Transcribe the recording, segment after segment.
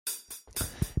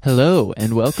Hello,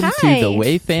 and welcome Hi. to the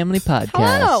Way Family Podcast.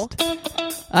 Hello.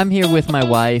 I'm here with my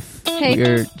wife. Hey.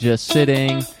 We're just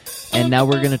sitting, and now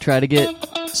we're going to try to get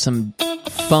some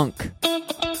funk.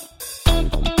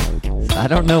 I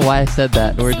don't know why I said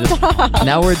that.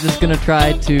 Now we're just going to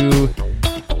try to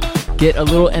get a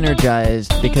little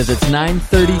energized because it's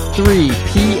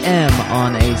 9:33 p.m.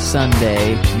 on a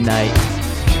Sunday night.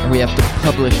 And we have to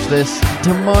publish this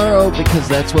tomorrow because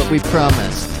that's what we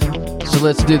promised. So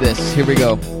let's do this. Here we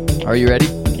go. Are you ready?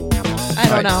 I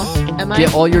don't know. Am I?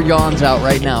 Get all your yawns out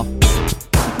right now.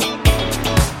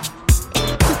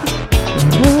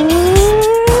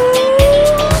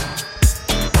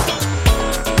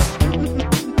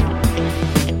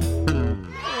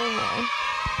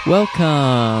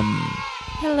 Welcome.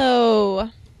 Hello.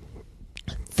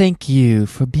 Thank you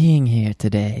for being here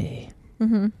today.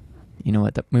 Mm-hmm. You know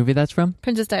what the movie that's from?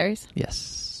 Princess Diaries.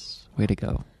 Yes. Way to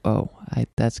go. Oh,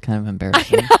 that's kind of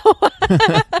embarrassing.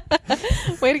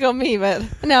 Way to go, me! But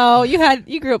no,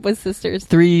 you grew up with sisters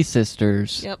 3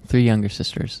 sisters. Yep. 3 younger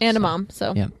sisters. and a mom.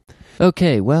 So Yeah.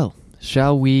 Okay, well,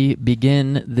 shall we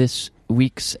begin this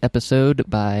week's episode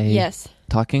by yes,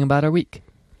 talking about our week?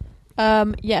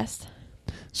 yes.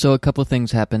 So a couple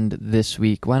things happened this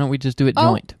week. Why don't we just do it Oh.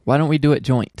 joint? Why don't we do it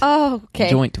joint? Oh, okay.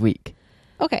 Joint week.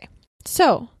 Okay.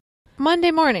 So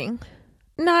Monday morning,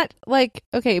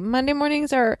 Monday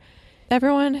mornings are.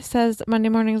 Everyone says Monday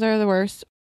mornings are the worst.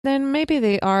 Then maybe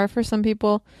they are for some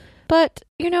people. But,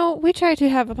 we try to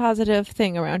have a positive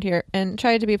thing around here and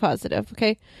try to be positive,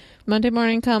 okay? Monday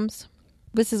morning comes.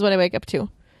 This is what I wake up to.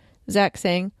 Zach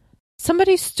saying,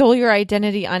 somebody stole your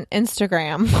identity on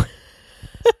Instagram.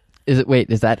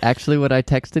 Is that actually what I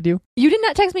texted you? You did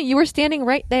not text me. You were standing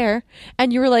right there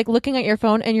and you were like looking at your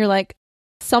phone and you're like,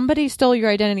 somebody stole your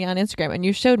identity on Instagram. And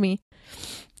you showed me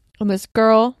this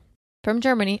girl from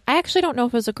Germany. I actually don't know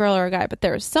if it was a girl or a guy, but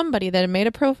there was somebody that had made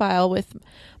a profile with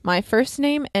my first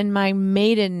name and my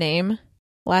maiden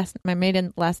last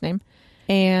name.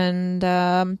 And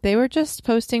they were just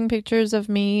posting pictures of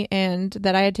me and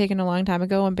that I had taken a long time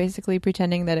ago and basically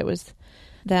pretending that it was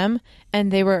them.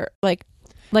 And they were like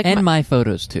and my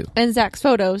photos too. And Zach's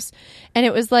photos. And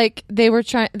it was like they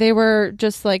were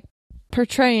just like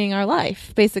portraying our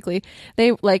life, basically.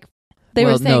 They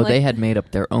were saying, no, they had made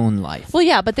up their own life. Well,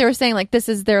 yeah, but they were saying like this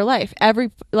is their life.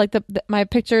 My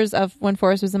pictures of when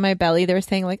Forrest was in my belly, they were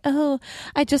saying like, oh,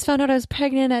 I just found out I was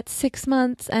pregnant at 6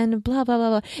 months and blah blah blah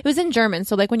blah. It was in German,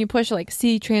 so like when you push like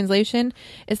C translation,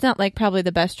 it's not like probably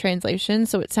the best translation,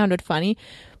 so it sounded funny,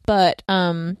 but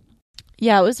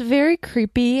yeah, it was very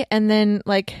creepy. And then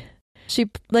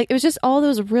it was just all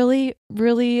those really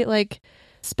really like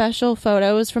special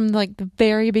photos from like the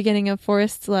very beginning of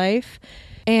Forrest's life.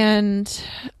 And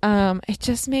it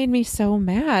just made me so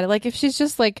mad. Like, if she's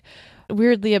just like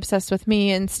weirdly obsessed with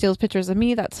me and steals pictures of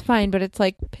me, that's fine. But it's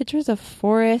like pictures of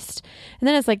Forrest, and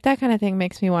then it's like that kind of thing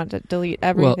makes me want to delete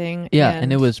everything. Well, yeah,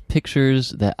 and it was pictures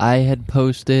that I had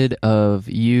posted of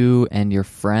you and your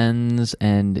friends,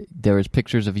 and there was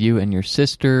pictures of you and your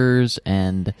sisters,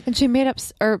 and she made up,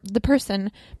 or the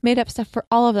person made up stuff for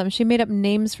all of them. She made up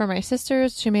names for my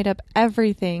sisters. She made up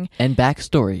everything and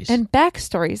backstories.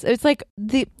 It's like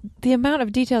the amount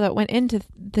of detail that went into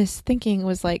this thinking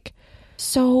was like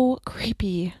so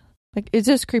creepy. Like, it's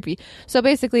just creepy. So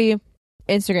basically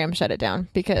Instagram shut it down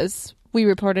because we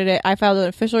reported it. I filed an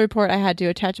official report. I had to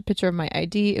attach a picture of my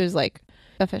ID. It was like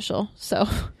official. So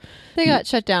they got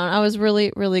shut down. I was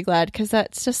really, really glad because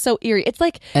that's just so eerie. It's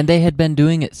like, and they had been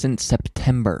doing it since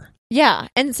September. Yeah.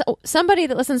 And so somebody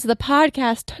that listens to the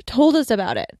podcast told us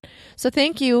about it. So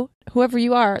thank you, whoever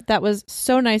you are. That was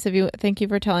so nice of you. Thank you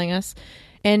for telling us.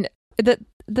 And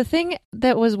the thing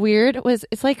that was weird was,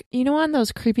 it's like, on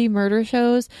those creepy murder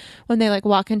shows when they like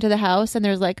walk into the house and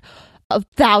there's like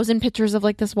 1,000 pictures of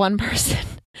like this one person.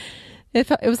 It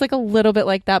was like a little bit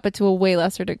like that, but to a way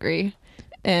lesser degree.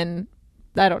 And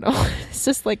I don't know. It's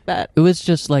just like that. It was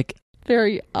just like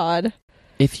very odd.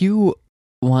 If you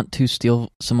want to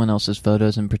steal someone else's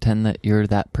photos and pretend that you're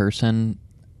that person,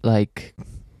 like,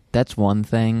 that's one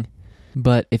thing.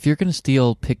 But if you're going to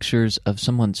steal pictures of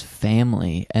someone's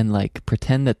family and like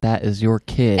pretend that is your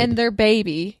kid and their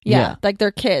baby, yeah, like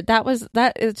their kid,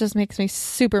 it just makes me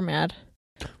super mad.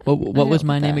 What was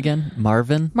my name again?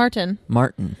 Martin.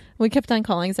 We kept on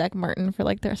calling Zach Martin for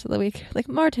like the rest of the week. Like,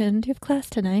 Martin, do you have class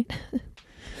tonight?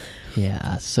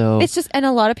 Yeah, so it's just, and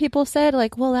a lot of people said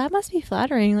like, well, that must be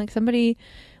flattering. Like, somebody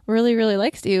really, really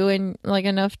likes you and like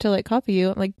enough to like copy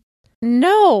you. I'm like,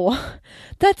 no,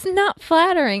 that's not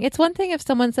flattering. It's one thing if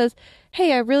someone says,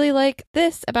 hey, I really like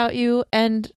this about you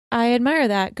and I admire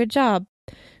that. Good job.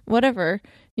 Whatever.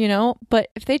 you know,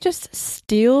 but if they just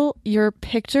steal your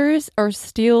pictures or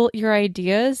steal your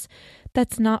ideas,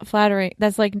 that's not flattering.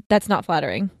 That's not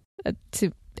flattering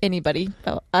to anybody.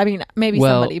 I mean, maybe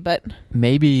somebody, but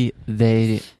maybe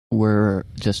they were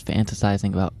just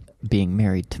fantasizing about being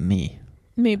married to me.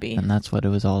 Maybe. And that's what it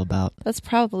was all about. That's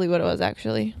probably what it was,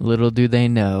 actually. Little do they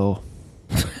know.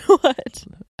 What?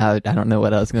 I don't know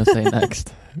what I was going to say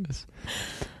next.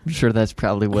 I'm sure that's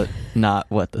probably not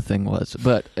what the thing was,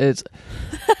 but it's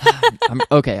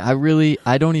okay.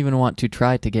 I don't even want to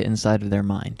try to get inside of their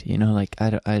mind. You know, like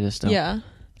I just don't. Yeah.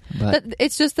 But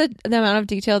it's just the amount of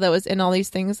detail that was in all these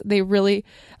things. They really,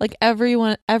 like,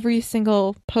 every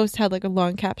single post had like a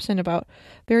long caption about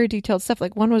very detailed stuff.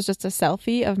 Like, one was just a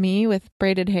selfie of me with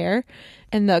braided hair,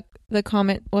 and the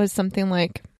comment was something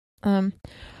like, "Oh,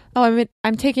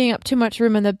 I'm taking up too much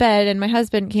room in the bed, and my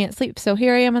husband can't sleep, so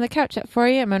here I am on the couch at 4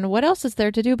 a.m. and what else is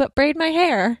there to do but braid my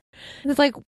hair?" And it's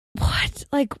like, what?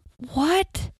 Like,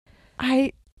 what?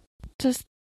 I just.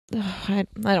 I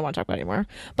don't want to talk about it anymore.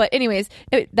 But anyways,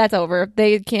 that's over.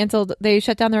 They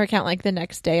shut down their account like the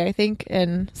next day, I think.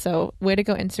 And so, way to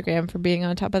go, Instagram, for being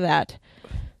on top of that.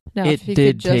 Now, it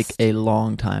did take a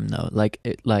long time, though.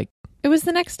 It was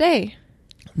the next day.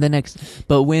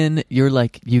 But when you're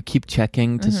like, you keep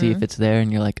checking to see if it's there, and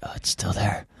you're like, oh, it's still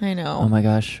there. I know. Oh my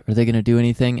gosh, are they going to do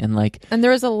anything? And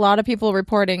there was a lot of people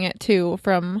reporting it too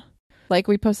from. Like,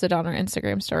 we posted on our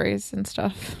Instagram stories and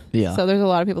stuff. Yeah. So there's a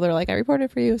lot of people that are like, I reported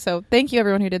for you. So thank you,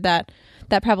 everyone who did that.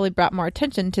 That probably brought more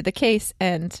attention to the case,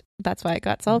 and that's why it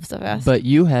got solved so fast. But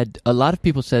a lot of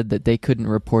people said that they couldn't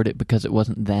report it because it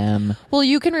wasn't them. Well,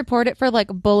 you can report it for, like,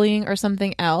 bullying or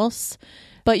something else,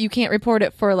 but you can't report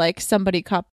it for, like, somebody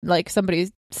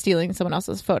stealing someone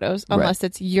else's photos unless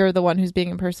it's you're the one who's being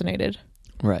impersonated.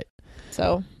 Right.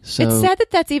 So it's sad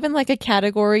that that's even like a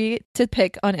category to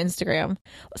pick on Instagram.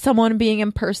 Someone being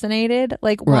impersonated.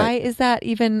 Like, why is that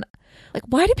even, like,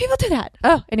 why do people do that?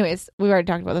 Oh, anyways, we already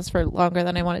talked about this for longer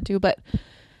than I wanted to, but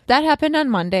that happened on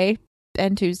Monday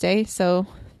and Tuesday. So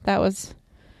that was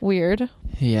weird.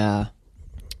 Yeah.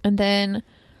 And then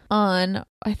on,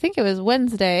 I think it was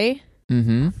Wednesday,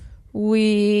 I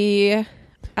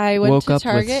woke up to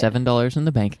Target. with $7 in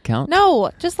the bank account.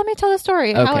 No, just let me tell the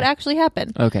story how it actually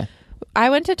happened. Okay. I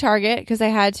went to Target because I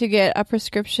had to get a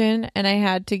prescription, and I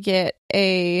had to get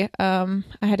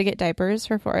diapers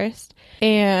for Forrest.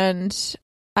 And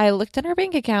I looked in our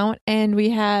bank account, and we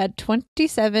had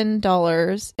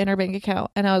 $27 in our bank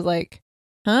account. And I was like,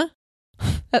 huh?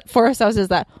 At Forrest House is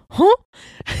that, huh?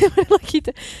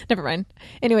 Never mind.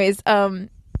 Anyways, and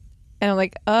I'm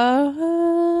like,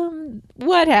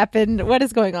 what happened? What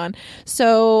is going on?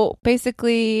 So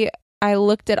basically, I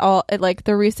looked at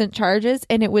the recent charges,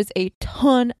 and it was a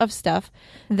ton of stuff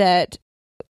that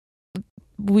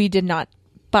we did not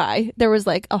buy. There was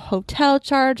like a hotel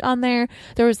charge on there.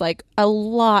 There was like a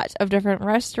lot of different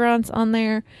restaurants on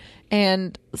there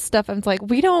and stuff. And it's like,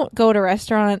 we don't go to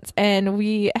restaurants, and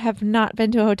we have not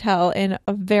been to a hotel in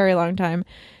a very long time.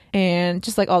 And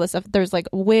just like all this stuff, there's like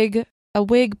a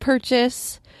wig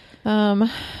purchase, a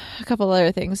couple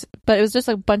other things, but it was just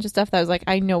a bunch of stuff that I was like,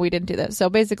 I know we didn't do this. So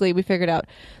basically, we figured out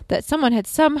that someone had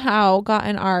somehow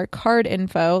gotten our card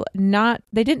info.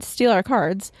 They didn't steal our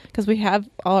cards because we have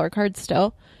all our cards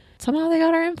still. Somehow they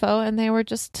got our info, and they were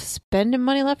just spending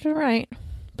money left and right.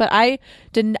 But I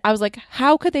was like,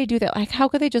 how could they do that? Like, how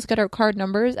could they just get our card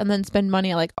numbers and then spend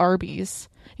money at like Arby's?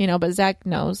 You know, but Zach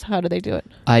knows. How do they do it?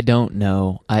 I don't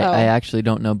know. I actually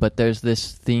don't know. But there's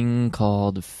this thing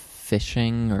called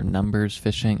phishing or numbers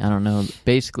phishing. I don't know.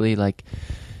 Basically, like,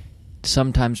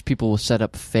 sometimes people will set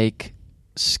up fake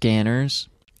scanners,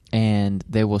 and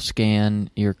they will scan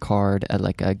your card at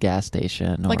like a gas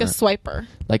station, like a swiper,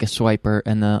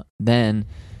 and then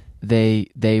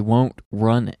they won't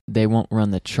run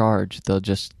the charge. They'll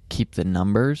just keep the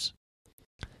numbers,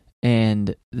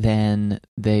 and then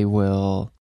they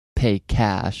will pay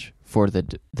cash for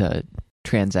the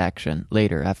transaction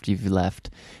later after you've left,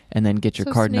 and then get your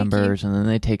card sneaky numbers, and then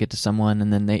they take it to someone,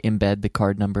 and then they embed the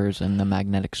card numbers in the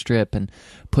magnetic strip and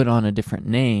put on a different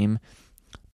name,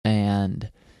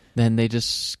 and then they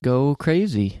just go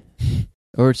crazy.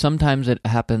 Or sometimes it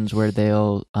happens where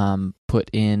they'll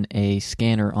put in a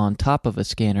scanner on top of a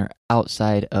scanner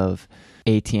outside of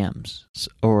ATMs,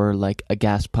 or like a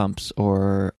gas pumps,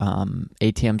 or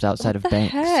ATMs outside of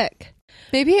banks. What the heck?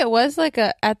 Maybe it was like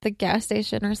at the gas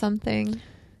station or something.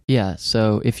 Yeah,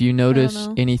 so if you notice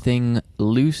anything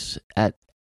loose at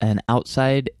an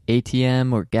outside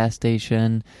ATM or gas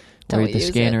station where the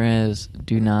scanner is,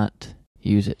 do not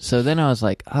use it. So then I was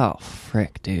like, oh,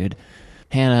 frick, dude.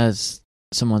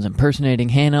 Someone's impersonating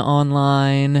Hannah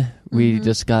online. We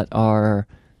just got our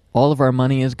all of our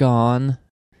money is gone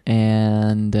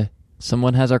and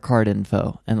someone has our card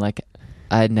info. And like,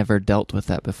 I had never dealt with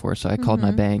that before. So I called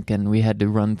my bank and we had to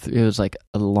run through, it was like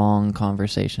a long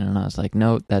conversation. And I was like,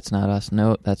 no, that's not us.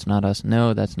 No, that's not us.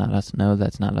 No, that's not us. No,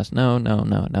 that's not us. No, no,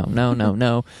 no, no, no, no,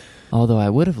 no. Although I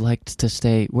would have liked to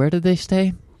stay, where did they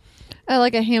stay?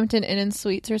 Like a Hampton Inn and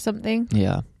Suites or something.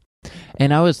 Yeah.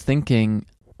 And I was thinking,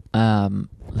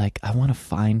 like, I want to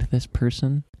find this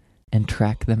person and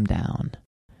track them down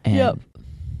and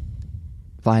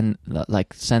find,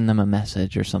 like, send them a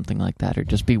message or something like that, or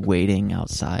just be waiting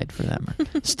outside for them,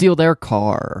 or steal their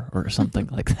car or something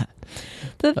like that.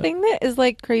 The thing that is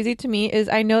like crazy to me is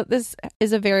I know this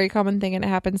is a very common thing and it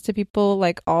happens to people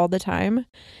like all the time.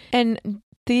 And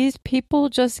these people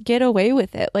just get away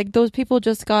with it. Like those people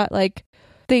just got like,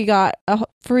 they got a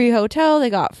free hotel, they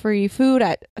got free food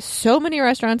at so many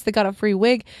restaurants, they got a free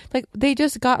wig. Like they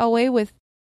just got away with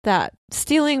that,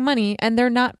 stealing money, and they're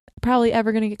not probably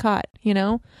ever going to get caught, you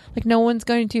know? Like no one's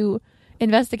going to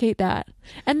investigate that.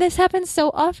 And this happens so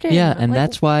often. Yeah, and like,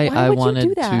 that's why I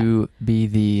wanted to to be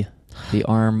the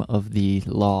arm of the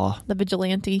law. The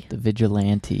vigilante. The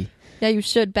vigilante. Yeah, you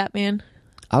should, Batman.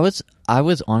 I was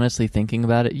honestly thinking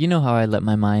about it. You know how I let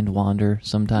my mind wander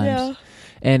sometimes? Yeah.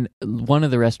 And one of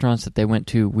the restaurants that they went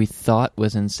to, we thought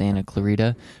was in Santa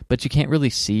Clarita, but you can't really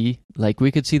see. Like,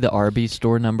 we could see the Arby's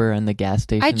store number and the gas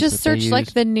station. I just searched,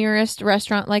 like, the nearest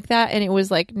restaurant like that, and it was,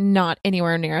 like, not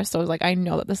anywhere near us. So I was like, I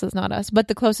know that this is not us. But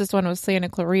the closest one was Santa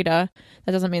Clarita.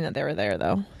 That doesn't mean that they were there,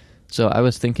 though. So I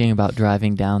was thinking about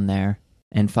driving down there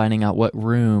and finding out what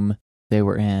room they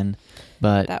were in.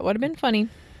 But that would have been funny.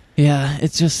 Yeah,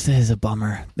 it just is a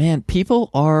bummer. Man, people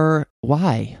are...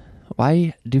 Why?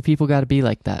 Why do people got to be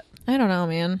like that? I don't know,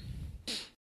 man.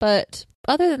 But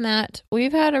other than that,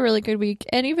 we've had a really good week.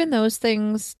 And even those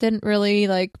things didn't really,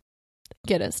 like,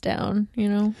 get us down, you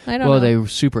know? I don't know. Well, they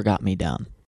super got me down.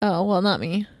 Oh, well, not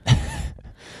me.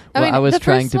 I was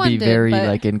trying to be very,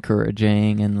 like,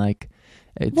 encouraging and, like,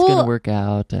 it's going to work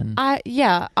out. And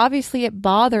yeah, obviously it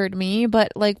bothered me,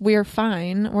 but, like, we're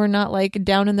fine. We're not, like,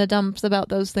 down in the dumps about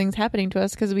those things happening to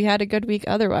us because we had a good week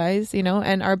otherwise, you know?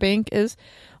 And our bank is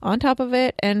on top of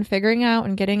it and figuring out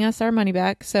and getting us our money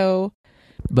back. So,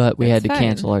 but we had to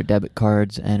cancel our debit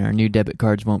cards, and our new debit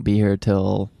cards won't be here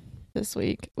till this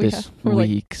week. We're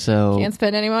like, so can't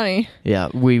spend any money. Yeah,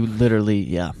 we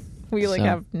literally, we like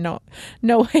have no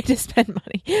way to spend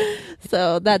money.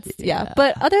 So that's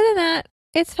But other than that,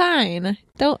 it's fine.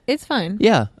 It's fine.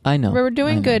 Yeah, I know. We're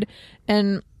doing good,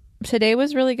 and today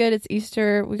was really good. It's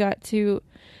Easter. We got to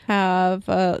have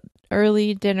a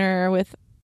early dinner with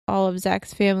all of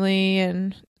Zach's family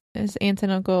and his aunts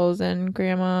and uncles and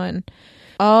grandma and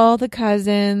all the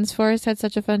cousins. Forrest had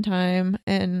such a fun time,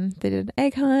 and they did an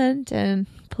egg hunt and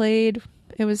played.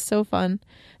 It was so fun,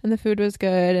 and the food was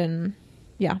good, and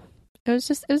yeah, it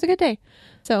was a good day.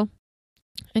 So,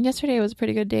 and yesterday was a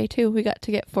pretty good day too. We got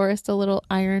to get Forrest a little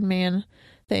Iron Man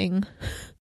thing.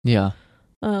 Yeah.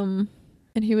 And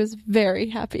he was very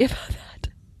happy about that.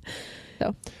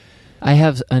 So, I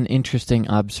have an interesting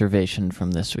observation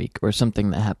from this week, or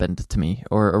something that happened to me,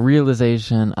 or a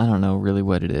realization. I don't know really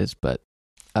what it is, but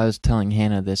I was telling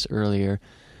Hannah this earlier.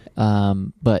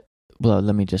 But, well,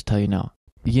 let me just tell you now.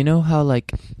 You know how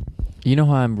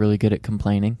I'm really good at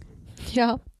complaining?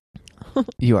 Yeah.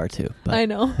 You are too. But, I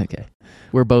know. Okay.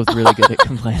 We're both really good at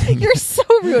complaining. You're so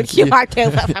rude. You are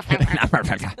too.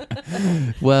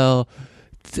 Well,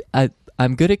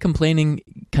 I'm good at complaining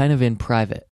kind of in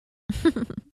private.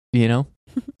 You know?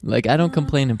 Like, I don't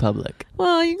complain in public.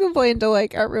 Well, you complain to,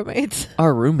 like, our roommates.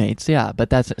 Our roommates, yeah, but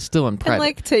that's still in private. And,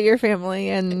 like, to your family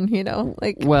and, you know,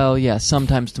 like... Well, yeah,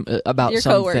 sometimes about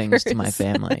some things to my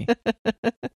family.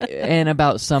 And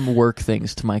about some work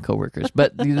things to my coworkers.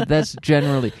 But that's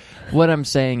generally... What I'm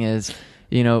saying is,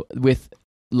 you know, with...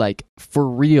 Like, for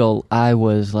real, I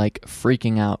was, like,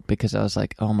 freaking out because I was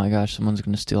like, oh my gosh, someone's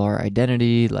going to steal our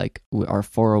identity. Like, our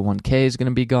 401k is going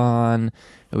to be gone.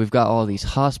 We've got all these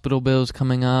hospital bills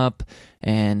coming up,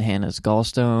 and Hannah's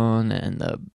gallstone,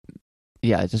 and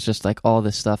it's just, like, all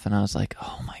this stuff. And I was like,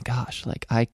 oh my gosh, like,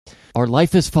 our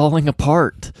life is falling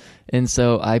apart. And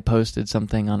so I posted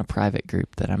something on a private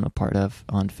group that I'm a part of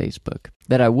on Facebook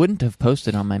that I wouldn't have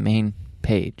posted on my main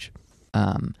page.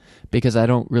 Because I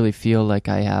don't really feel like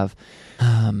I have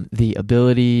the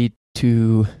ability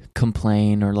to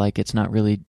complain, or like it's not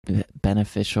really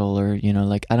beneficial, or, you know,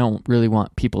 like I don't really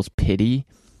want people's pity.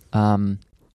 And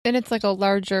it's like a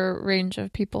larger range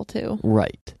of people too.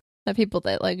 Right. The people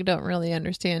that like don't really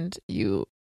understand you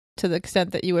to the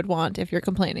extent that you would want if you're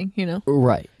complaining, you know?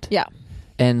 Right. Yeah.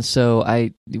 And so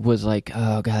I was like,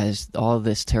 oh, guys, all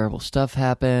this terrible stuff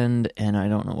happened, and I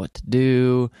don't know what to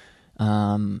do.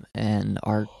 And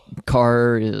our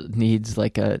car needs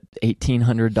like a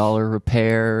 $1,800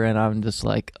 repair, and I'm just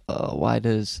like, oh, why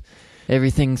does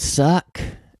everything suck?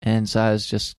 And so I was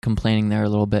just complaining there a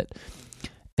little bit.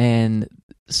 And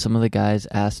some of the guys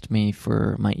asked me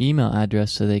for my email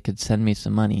address so they could send me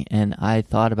some money. And I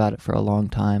thought about it for a long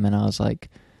time, and I was like,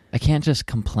 I can't just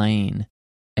complain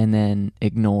and then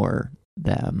ignore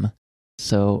them.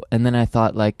 So, and then I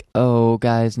thought like, oh,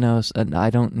 guys, no, I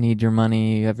don't need your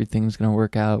money. Everything's going to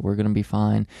work out. We're going to be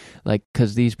fine. Like,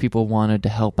 because these people wanted to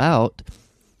help out,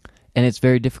 and it's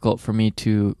very difficult for me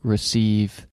to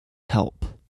receive help.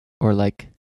 Or like,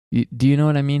 do you know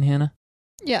what I mean, Hannah?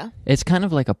 Yeah. It's kind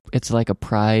of like it's like a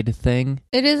pride thing.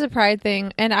 It is a pride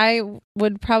thing, and I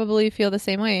would probably feel the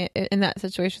same way in that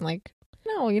situation. Like,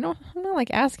 no, I'm not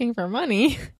like asking for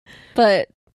money. But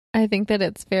I think that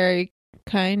it's very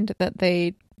kind that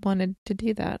they wanted to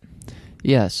do that.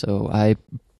 Yeah, so I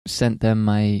sent them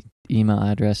my email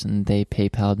address and they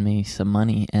PayPal'd me some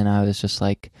money, and I was just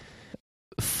like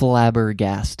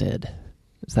flabbergasted.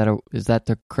 Is that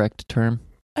the correct term?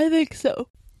 I think so.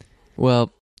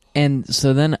 Well, and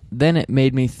so then it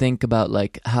made me think about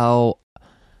like how,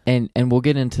 and we'll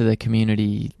get into the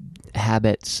community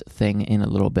habits thing in a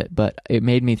little bit, but it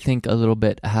made me think a little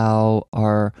bit how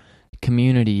our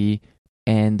community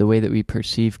and the way that we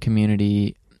perceive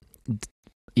community,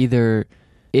 either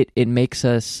it makes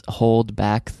us hold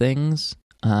back things,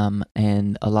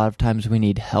 and a lot of times we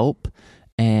need help,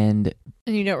 and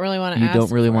you don't really want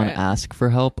to ask for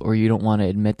help, or you don't want to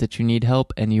admit that you need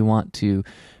help, and you want to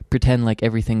pretend like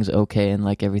everything's okay and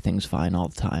like everything's fine all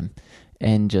the time,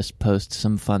 and just post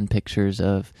some fun pictures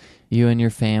of you and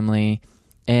your family.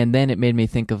 And then it made me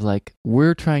think of like,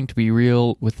 we're trying to be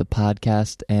real with the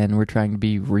podcast, and we're trying to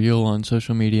be real on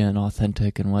social media and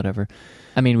authentic and whatever.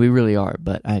 I mean, we really are,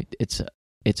 but it's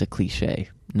a cliche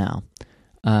now.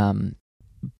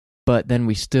 But then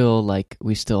we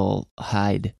still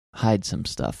hide some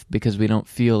stuff because we don't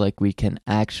feel like we can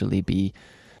actually be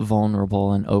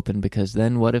vulnerable and open, because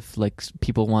then what if like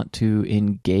people want to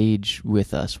engage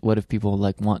with us? What if people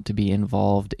like want to be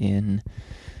involved in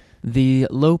the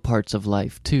low parts of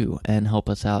life too and help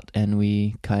us out, and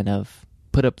we kind of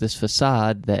put up this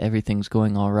facade that everything's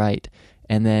going all right,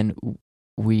 and then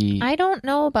I don't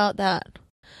know about that.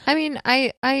 I mean,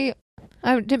 I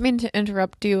didn't mean to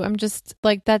interrupt you. I'm just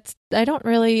like, I don't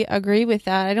really agree with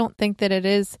that. I don't think that it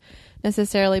is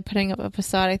necessarily putting up a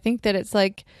facade. I think that it's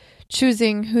like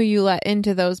choosing who you let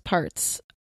into those parts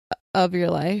of your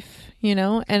life,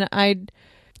 and I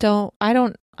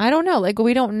don't know. Like,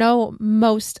 we don't know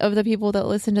most of the people that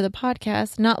listen to the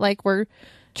podcast. Not like we're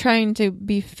trying to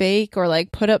be fake or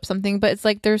like put up something, but it's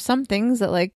like there's some things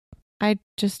that like I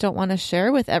just don't want to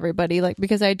share with everybody, like,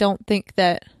 because I don't think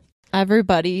that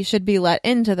everybody should be let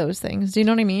into those things. Do you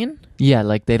know what I mean? Yeah,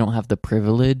 like they don't have the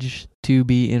privilege to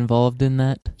be involved in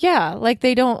that. Yeah, like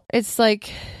they don't. It's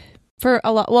like for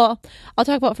a lot. Well, I'll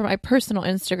talk about for my personal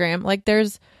Instagram. Like,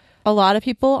 there's a lot of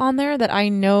people on there that I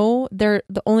know the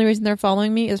only reason they're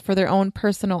following me is for their own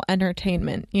personal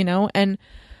entertainment, and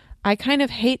I kind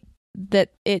of hate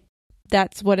that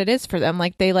that's what it is for them.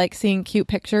 Like, they like seeing cute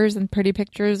pictures and pretty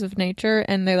pictures of nature,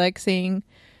 and they like seeing,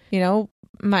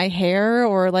 my hair,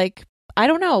 or like, I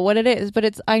don't know what it is,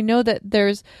 but I know that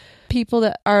there's people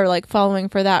that are like following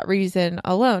for that reason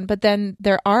alone. But then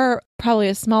there are probably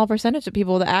a small percentage of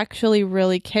people that actually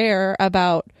really care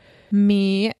about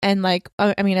me, and like,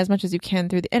 I mean, as much as you can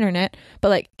through the internet, but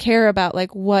like care about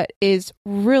like what is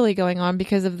really going on,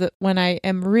 because of when I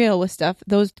am real with stuff,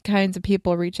 those kinds of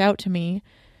people reach out to me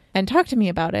and talk to me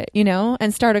about it,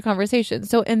 and start a conversation.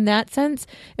 So in that sense,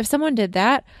 if someone did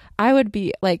that, I would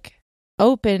be like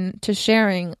open to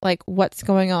sharing like what's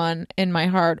going on in my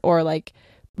heart, or like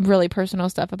really personal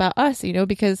stuff about us,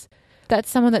 because that's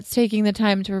someone that's taking the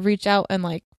time to reach out and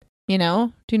like, do you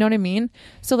know what I mean?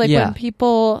 So like, when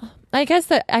people, I guess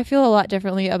that I feel a lot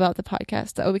differently about the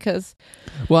podcast though, because...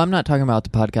 Well, I'm not talking about the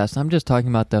podcast. I'm just talking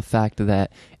about the fact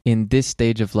that in this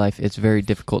stage of life, it's very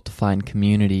difficult to find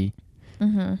community.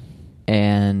 Mm-hmm.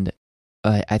 And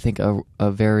I think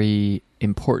a very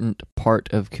important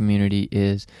part of community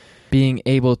is being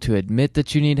able to admit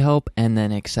that you need help and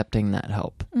then accepting that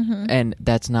help. Mm-hmm. And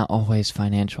that's not always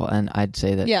financial. And I'd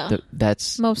say that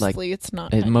that's... Mostly like, it's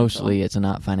not financial. Mostly it's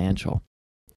not financial.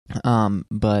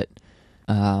 But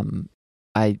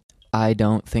I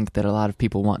don't think that a lot of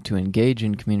people want to engage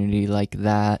in community like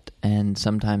that, and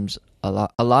sometimes a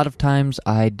lot of times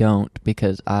I don't,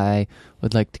 because I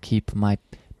would like to keep my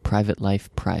private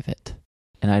life private,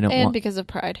 and I don't want, because of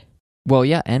pride. Well,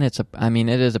 yeah, and it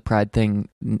is a pride thing,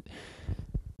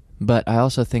 but I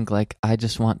also think like I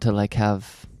just want to like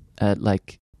have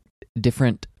like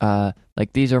different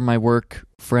like these are my work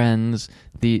friends,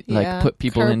 like put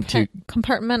people into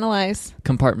compartmentalize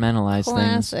things.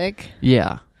 Classic.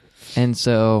 Yeah. And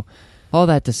so all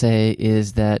that to say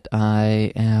is that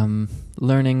I am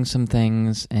learning some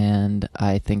things, and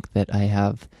I think that I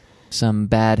have some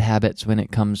bad habits when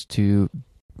it comes to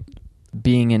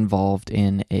being involved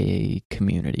in a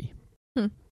community.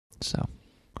 So,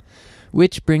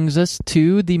 which brings us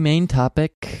to the main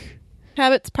topic.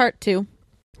 Habits Part 2.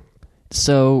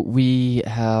 So we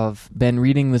have been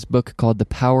reading this book called The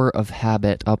Power of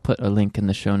Habit. I'll put a link in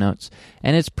the show notes,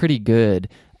 and it's pretty good.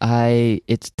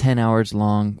 It's 10 hours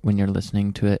long when you're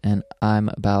listening to it, and I'm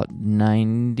about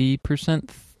 90%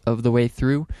 of the way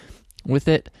through with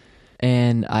it.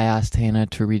 And I asked Hannah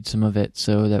to read some of it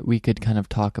so that we could kind of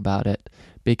talk about it,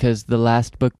 because the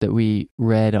last book that we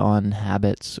read on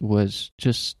habits was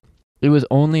it was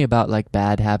only about like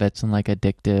bad habits and like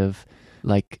addictive,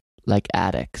 like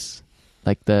addicts,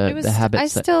 like the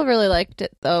habits. I still really liked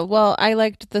it though. Well, I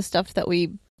liked the stuff that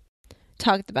we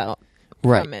talked about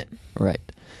from it. Right.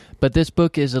 But this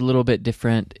book is a little bit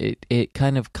different. It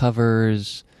kind of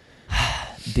covers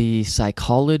the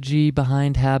psychology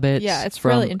behind habits. Yeah, it's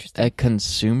from really interesting. A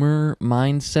consumer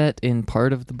mindset in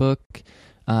part of the book.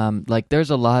 Like there's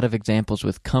a lot of examples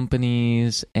with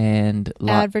companies and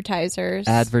advertisers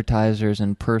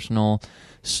and personal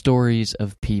stories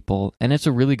of people. And it's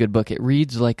a really good book. It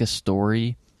reads like a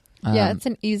story. Yeah, it's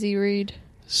an easy read.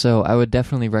 So I would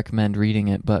definitely recommend reading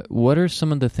it. But what are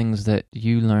some of the things that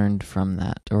you learned from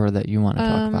that, or that you want to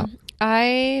talk about?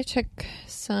 I took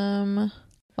some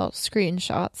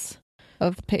screenshots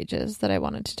of the pages that I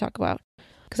wanted to talk about,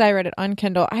 because I read it on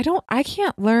Kindle. I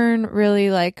can't learn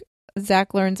really like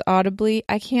Zach learns audibly.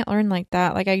 I can't learn like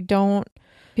that. Like I don't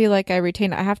feel like I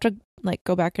retain it. I have to like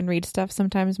go back and read stuff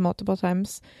sometimes multiple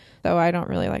times. So I don't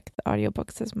really like the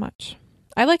audiobooks as much.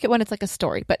 I like it when it's like a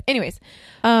story. But anyways,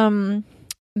 the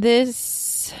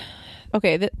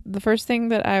first thing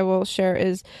that I will share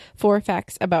is 4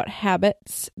 facts about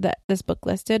habits that this book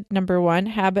listed. Number 1,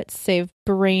 habits save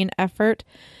brain effort.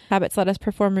 Habits let us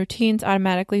perform routines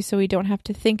automatically so we don't have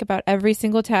to think about every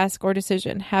single task or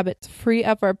decision. Habits free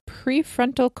up our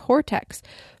prefrontal cortex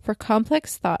for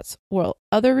complex thoughts while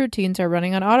other routines are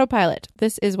running on autopilot.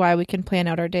 This is why we can plan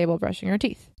out our day while brushing our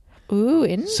teeth. Ooh,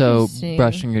 interesting. So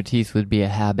brushing your teeth would be a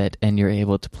habit, and you're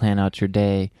able to plan out your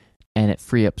day, and it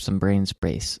free up some brain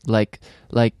space. Like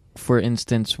for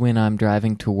instance, when I'm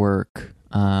driving to work,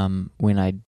 when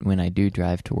I do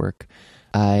drive to work,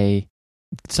 I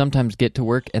sometimes get to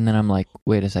work and then I'm like,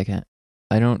 wait a second,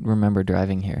 I don't remember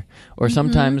driving here. Or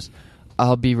sometimes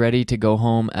I'll be ready to go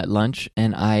home at lunch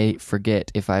and I forget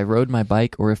if I rode my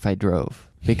bike or if I drove,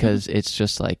 because it's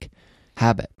just like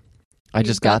habit. I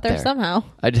just got there somehow.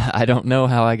 I don't know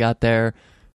how I got there.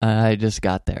 I just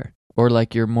got there. Or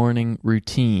like your morning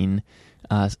routine.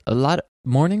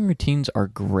 Morning routines are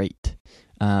great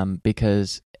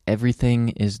because everything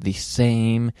is the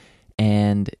same,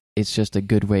 and it's just a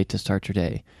good way to start your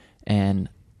day. And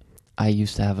I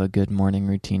used to have a good morning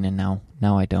routine, and now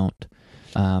I don't.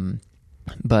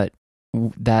 But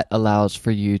that allows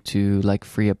for you to like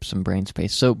free up some brain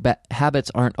space. So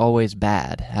habits aren't always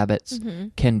bad. Habits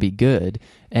can be good,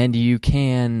 and you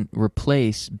can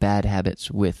replace bad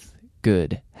habits with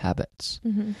good habits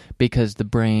because the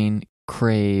brain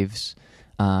craves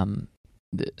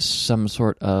some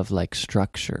sort of like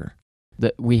structure.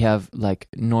 That we have like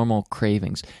normal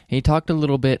cravings. And he talked a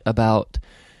little bit about.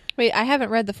 Wait, I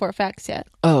haven't read the 4 facts yet.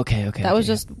 Oh, okay. That was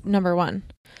just number 1.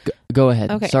 Go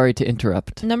ahead. Okay. Sorry to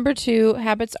interrupt. Number 2,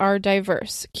 habits are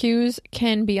diverse. Cues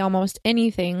can be almost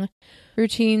anything.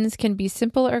 Routines can be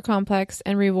simple or complex,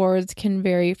 and rewards can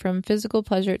vary from physical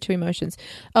pleasure to emotions.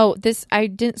 Oh, I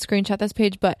didn't screenshot this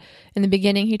page, but in the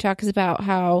beginning he talks about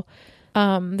how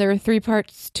there are 3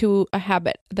 parts to a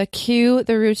habit: the cue,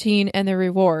 the routine, and the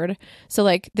reward. So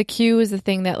like the cue is the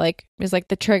thing that like is like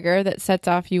the trigger that sets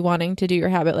off you wanting to do your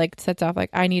habit, like sets off like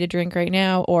I need a drink right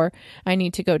now, or I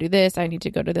need to go do this, I need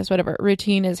to go do this, whatever.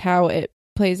 Routine is how it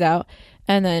plays out,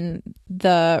 and then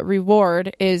the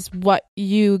reward is what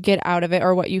you get out of it,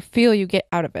 or what you feel you get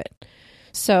out of it.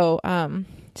 So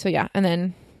yeah, and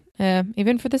then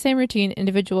even for the same routine,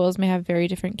 individuals may have very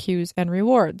different cues and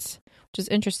rewards, which is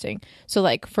interesting. So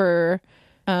like for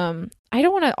I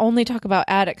don't want to only talk about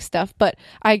addict stuff, but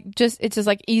it's just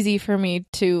like easy for me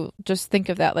to just think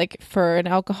of that. Like for an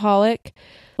alcoholic,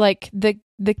 like the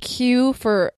cue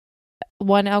for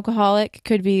one alcoholic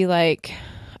could be like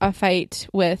a fight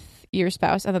with your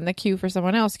spouse, and then the cue for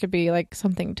someone else could be like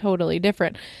something totally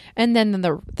different. And then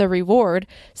the reward,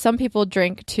 some people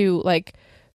drink to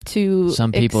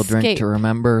some people drink escape. to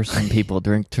remember, some people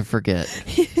drink to forget.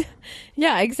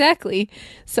 Yeah, exactly.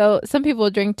 So some people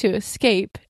drink to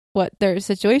escape what their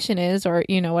situation is, or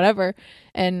whatever,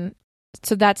 and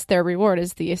so that's their reward,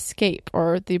 is the escape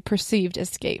or the perceived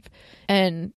escape.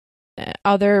 And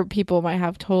other people might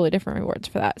have totally different rewards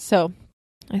for that. So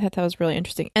I thought that was really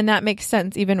interesting, and that makes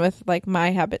sense even with like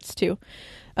my habits too.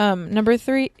 Number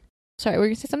 3, sorry, were you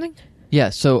gonna say something? Yeah,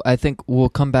 so I think we'll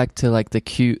come back to like the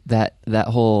cue, that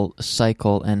whole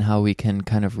cycle, and how we can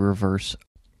kind of reverse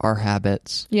our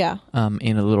habits Yeah.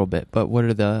 in a little bit. But what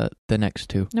are the next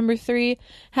 2? Number 3,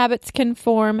 habits can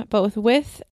form both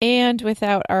with and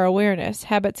without our awareness.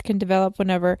 Habits can develop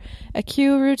whenever a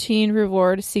cue, routine,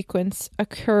 reward sequence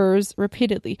occurs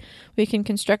repeatedly. We can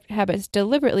construct habits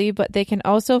deliberately, but they can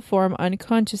also form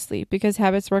unconsciously. Because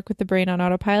habits work with the brain on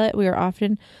autopilot, we are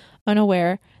often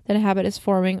unaware that a habit is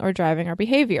forming or driving our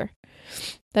behavior.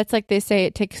 That's like they say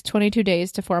it takes 22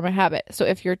 days to form a habit. So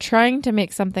if you're trying to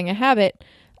make something a habit,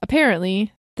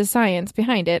 apparently the science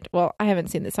behind it, well, I haven't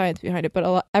seen the science behind it,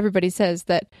 but everybody says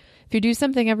that if you do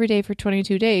something every day for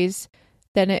 22 days,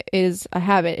 then it is a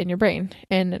habit in your brain,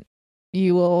 and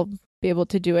you will be able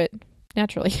to do it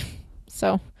naturally.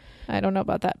 So I don't know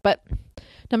about that. But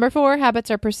number 4,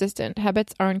 habits are persistent.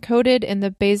 Habits are encoded in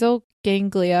the basal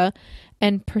ganglia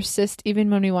and persist even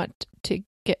when we want to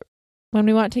get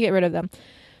rid of them.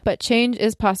 But change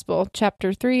is possible.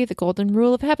 Chapter 3, The Golden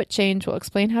Rule of Habit Change, will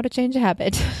explain how to change a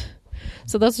habit.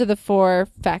 So those are the 4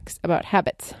 facts about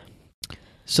habits.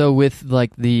 So with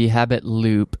like the habit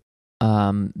loop,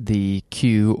 the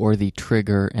cue or the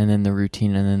trigger, and then the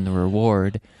routine, and then the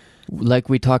reward, like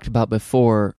we talked about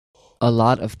before, a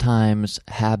lot of times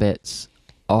habits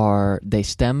they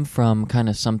stem from kind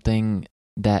of something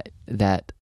that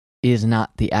is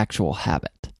not the actual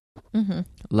habit. Mm-hmm.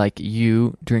 Like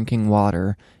you drinking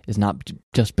water is not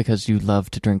just because you love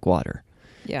to drink water.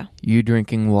 Yeah. You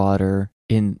drinking water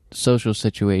in social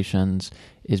situations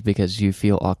is because you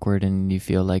feel awkward and you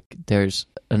feel like there's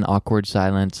an awkward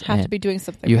silence. Have to be doing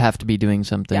something. You have to be doing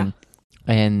something.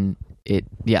 Yeah. And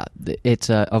it's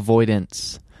a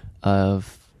avoidance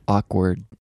of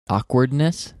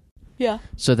awkwardness. Yeah.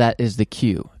 So that is the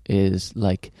cue, is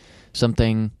like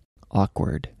something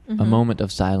awkward, Mm-hmm. a moment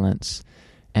of silence.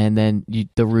 And then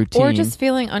the routine. Or just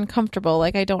feeling uncomfortable.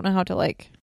 Like, I don't know how to,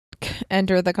 like,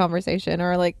 enter the conversation,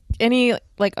 or, like, any,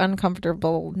 like,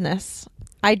 uncomfortableness.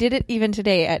 I did it even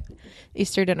today at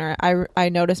Easter dinner. I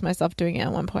noticed myself doing it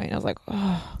at one point. I was like,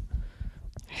 oh,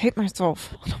 I hate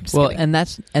myself. I'm just kidding. and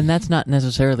that's not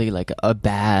necessarily, like, a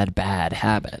bad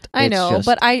habit. I know,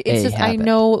 but it's just, habit. I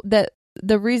know that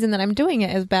the reason that I'm doing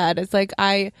it is bad. It's like,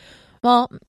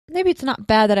 maybe it's not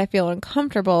bad that I feel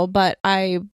uncomfortable, but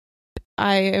I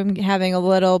am having a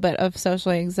little bit of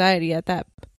social anxiety at that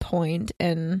point,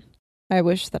 and I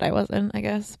wish that I wasn't, I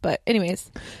guess. But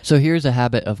anyways. So here's a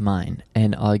habit of mine,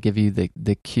 and I'll give you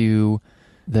the cue,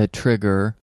 the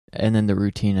trigger, and then the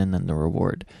routine, and then the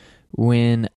reward.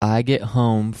 When I get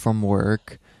home from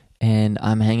work and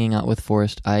I'm hanging out with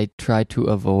Forrest, I try to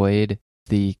avoid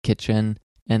the kitchen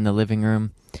and the living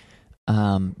room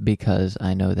because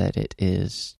I know that it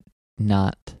is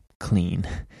not clean.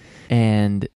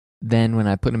 And then when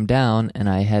I put him down and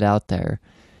I head out there,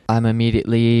 I'm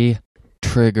immediately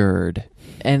triggered.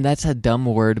 And that's a dumb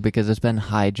word because it's been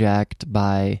hijacked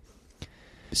by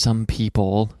some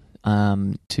people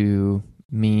to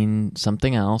mean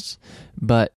something else.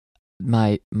 But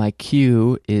my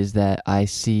cue is that I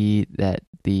see that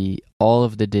all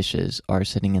of the dishes are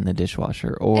sitting in the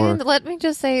dishwasher. And let me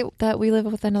just say that we live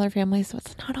with another family, so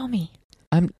it's not all me.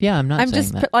 I'm not saying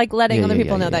just that. like letting other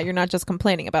people know that you're not just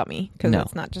complaining about me, because No.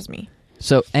 it's not just me.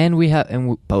 So,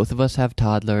 both of us have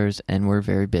toddlers, and we're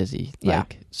very busy.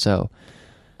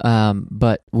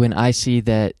 But when I see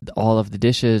that all of the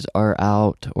dishes are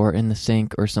out or in the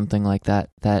sink or something like that,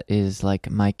 that is like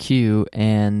my cue,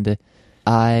 and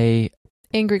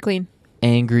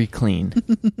Angry clean.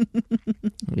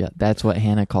 Yeah, that's what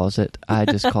Hannah calls it. I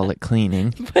just call it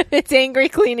cleaning. But it's angry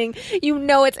cleaning. You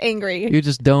know it's angry. You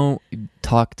just don't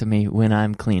talk to me when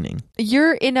I'm cleaning.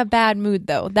 You're in a bad mood,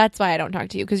 though. That's why I don't talk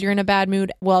to you, because you're in a bad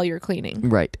mood while you're cleaning.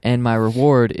 Right. And my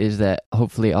reward is that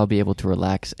hopefully I'll be able to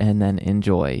relax and then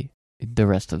enjoy the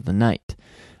rest of the night.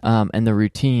 And the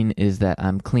routine is that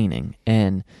I'm cleaning.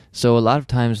 And so a lot of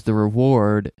times the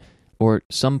reward, or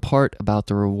some part about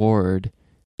the reward,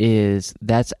 is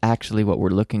that's actually what we're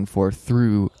looking for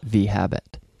through the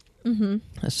habit.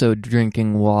 Mm-hmm. So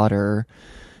drinking water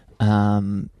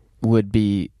would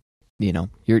be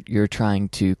you're trying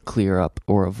to clear up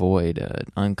or avoid an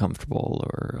uncomfortable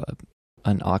or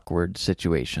an awkward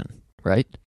situation, right?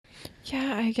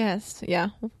 Yeah, I guess. Yeah,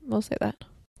 we'll say that.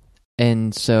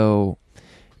 And so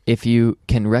if you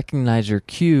can recognize your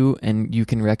cue and you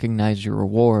can recognize your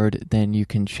reward, then you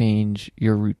can change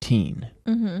your routine.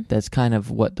 Mm-hmm. That's kind of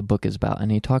what the book is about.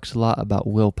 And he talks a lot about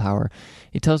willpower.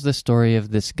 He tells the story of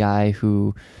this guy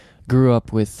who grew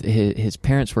up with his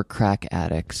parents were crack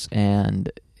addicts,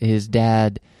 and his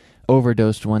dad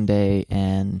overdosed one day,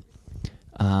 and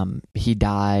he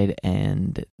died.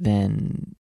 And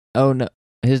then, I'm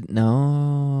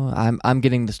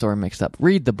getting the story mixed up.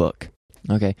 Read the book,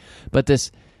 okay? But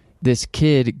this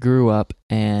kid grew up,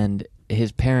 and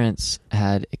his parents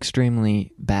had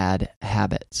extremely bad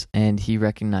habits, and he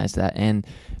recognized that. And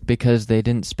because they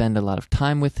didn't spend a lot of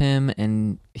time with him,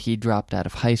 and he dropped out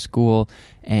of high school,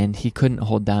 and he couldn't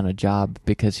hold down a job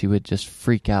because he would just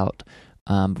freak out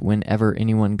whenever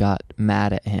anyone got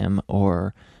mad at him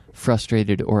or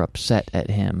frustrated or upset at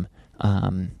him.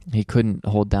 He couldn't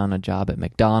hold down a job at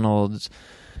McDonald's.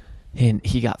 And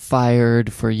he got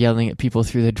fired for yelling at people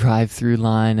through the drive-through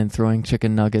line and throwing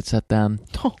chicken nuggets at them.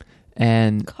 Oh,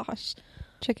 and gosh,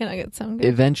 chicken nuggets sound good.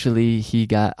 Eventually, he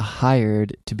got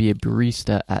hired to be a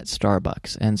barista at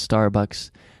Starbucks. And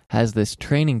Starbucks has this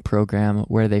training program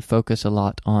where they focus a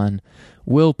lot on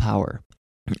willpower.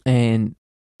 And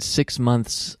 6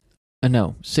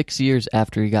 years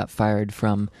after he got fired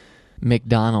from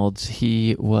McDonald's,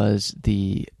 he was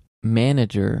the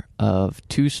manager of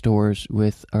 2 stores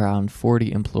with around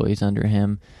 40 employees under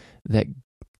him that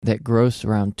grossed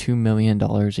around $2 million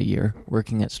a year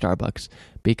working at Starbucks,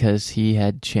 because he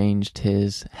had changed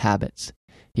his habits.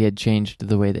 He had changed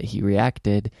the way that he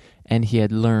reacted, and he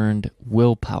had learned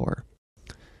willpower.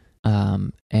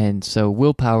 And so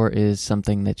willpower is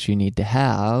something that you need to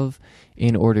have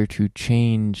in order to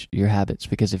change your habits,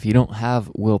 because if you don't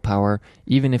have willpower,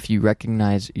 even if you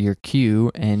recognize your cue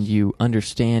and you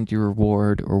understand your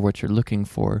reward or what you're looking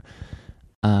for,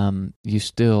 you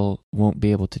still won't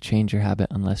be able to change your habit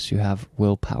unless you have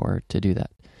willpower to do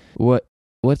that.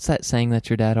 What's that saying that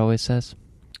your dad always says?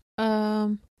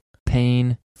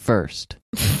 Pain first.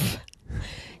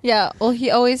 Yeah, well,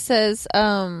 he always says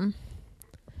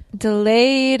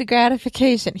delayed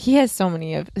gratification. He has so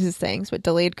many of his sayings, but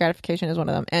delayed gratification is one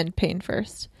of them, and pain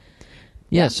first.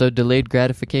 Yeah, so delayed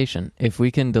gratification. If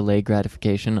we can delay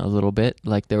gratification a little bit,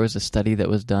 like there was a study that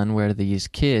was done where these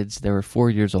kids, they were 4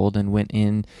 years old and went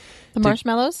in... The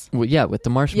marshmallows? Well, yeah, with the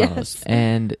marshmallows. Yes.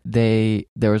 And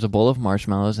there was a bowl of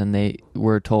marshmallows, and they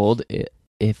were told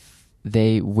if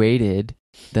they waited,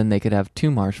 then they could have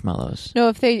 2 marshmallows.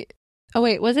 No, oh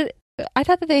wait, was it? I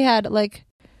thought that they had, like,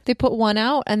 they put one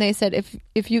out and they said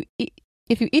if you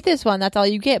eat this one, that's all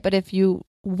you get, but if you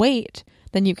wait,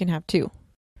 then you can have 2.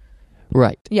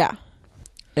 Right. Yeah.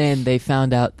 And they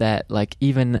found out that, like,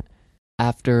 even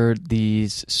after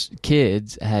these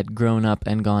kids had grown up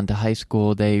and gone to high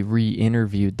school, they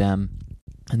re-interviewed them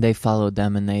and they followed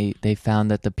them, and they found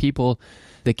that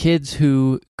the kids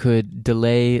who could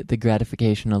delay the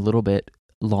gratification a little bit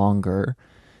longer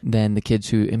than the kids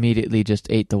who immediately just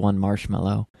ate the 1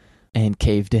 marshmallow and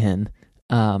caved in,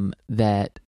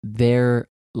 that their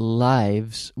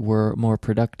lives were more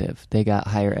productive. They got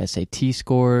higher SAT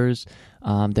scores.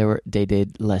 They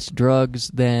did less drugs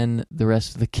than the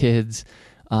rest of the kids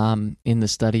in the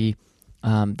study.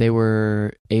 They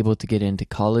were able to get into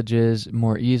colleges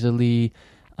more easily,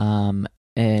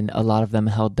 and a lot of them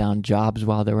held down jobs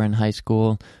while they were in high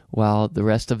school, while the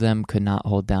rest of them could not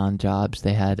hold down jobs.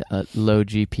 They had a low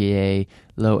GPA,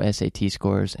 low SAT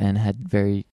scores, and had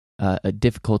very a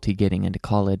difficulty getting into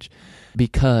college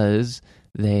because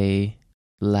they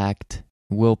lacked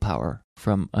willpower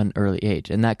from an early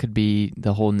age. And that could be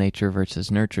the whole nature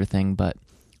versus nurture thing, but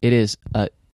it is a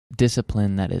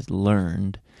discipline that is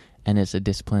learned, and it's a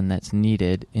discipline that's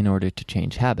needed in order to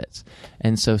change habits.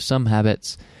 And so some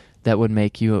habits that would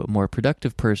make you a more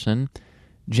productive person,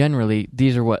 generally,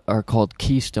 these are what are called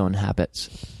keystone habits.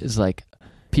 Is like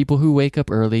people who wake up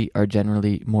early are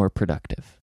generally more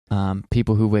productive.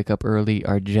 People who wake up early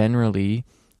are generally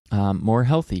more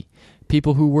healthy.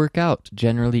 People who work out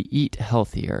generally eat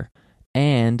healthier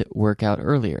and work out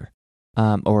earlier,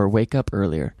 or wake up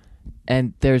earlier.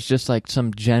 And there's just like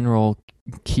some general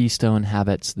keystone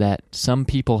habits that some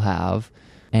people have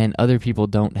and other people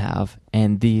don't have.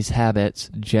 And these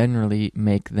habits generally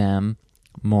make them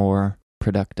more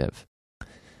productive.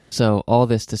 So all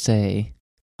this to say,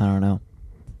 I don't know.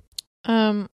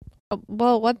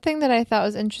 Well, one thing that I thought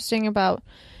was interesting about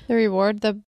the reward,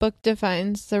 the book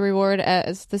defines the reward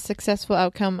as the successful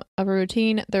outcome of a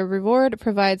routine. The reward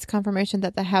provides confirmation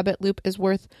that the habit loop is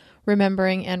worth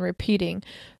remembering and repeating.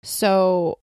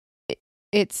 So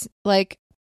it's like,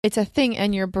 it's a thing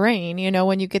in your brain, you know,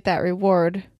 when you get that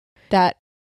reward, that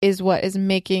is what is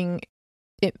making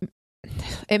it.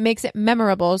 It makes it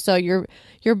memorable. So your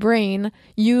brain,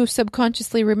 you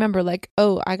subconsciously remember, like,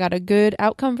 oh, I got a good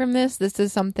outcome from this. This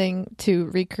is something to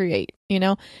recreate, you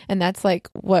know? And that's like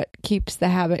what keeps the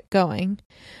habit going.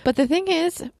 But the thing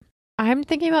is, I'm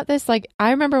thinking about this, like, I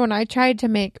remember when I tried to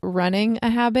make running a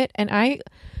habit, and I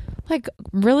like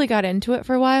really got into it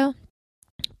for a while.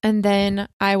 And then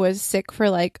I was sick for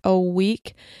like a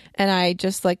week, and I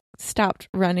just like stopped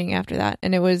running after that.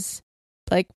 And it was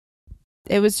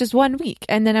just 1 week.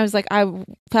 And then I was like, I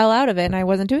fell out of it and I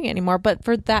wasn't doing it anymore. But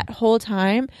for that whole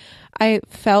time, I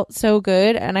felt so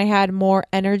good and I had more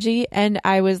energy and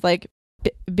I was like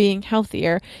being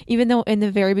healthier, even though in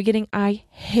the very beginning, I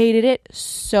hated it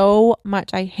so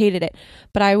much. I hated it,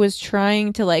 but I was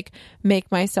trying to like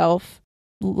make myself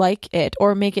like it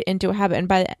or make it into a habit. And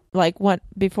by like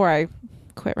before I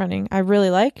quit running, I really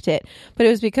liked it, but it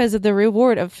was because of the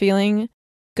reward of feeling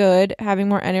good, having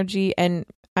more energy, and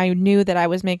I knew that I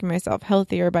was making myself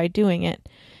healthier by doing it.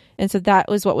 And so that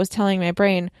was what was telling my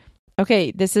brain,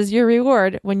 okay, this is your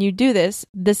reward. When you do this,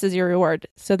 this is your reward.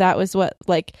 So that was what,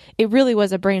 like, it really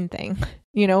was a brain thing,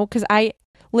 you know, because I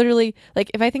literally, like,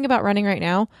 if I think about running right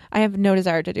now, I have no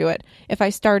desire to do it. If I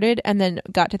started and then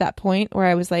got to that point where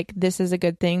I was like, this is a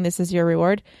good thing, this is your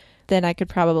reward, then I could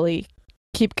probably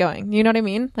keep going. You know what I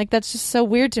mean? Like, that's just so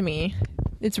weird to me.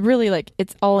 It's really like,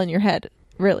 it's all in your head.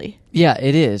 Really? Yeah,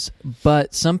 it is.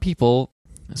 But some people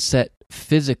set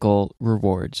physical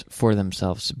rewards for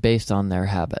themselves based on their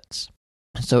habits.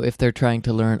 So if they're trying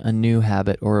to learn a new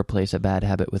habit or replace a bad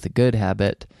habit with a good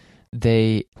habit,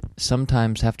 they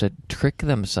sometimes have to trick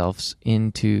themselves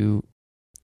into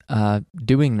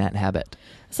doing that habit.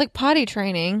 It's like potty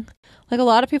training. Like, a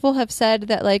lot of people have said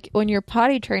that, like, when you're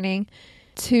potty training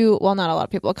well, not a lot of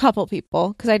people, a couple people,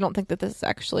 because I don't think that this is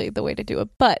actually the way to do it,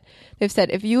 but they've said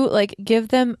if you like give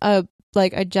them a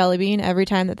jelly bean every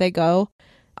time that they go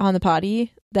on the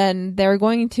potty, then they're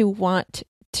going to want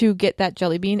to get that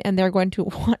jelly bean and they're going to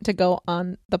want to go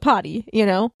on the potty, you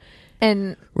know?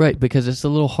 And right, because it's a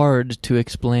little hard to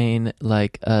explain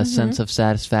like a sense of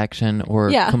satisfaction or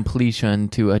completion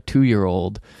to a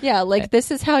 2-year-old. Yeah, like,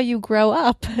 this is how you grow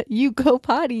up. You go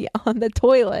potty on the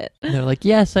toilet. And they're like,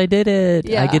 yes, I did it.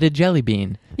 Yeah. I get a jelly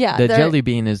bean. Yeah. The jelly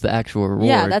bean is the actual reward.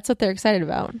 Yeah, that's what they're excited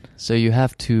about. So you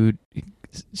have to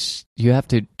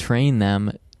train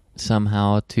them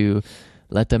somehow to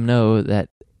let them know that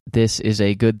this is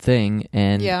a good thing,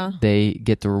 and they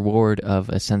get the reward of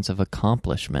a sense of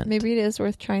accomplishment. Maybe it is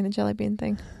worth trying the jelly bean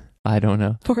thing. I don't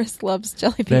know. Forrest loves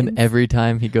jelly beans. Then every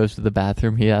time he goes to the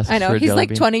bathroom, he asks for a jelly bean. I know, he's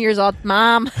like 20 years old.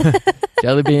 Mom.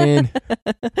 Jelly bean.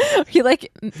 He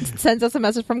like sends us a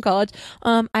message from college.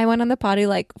 I went on the potty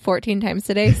like 14 times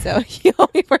today, so you owe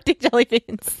me 14 jelly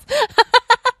beans.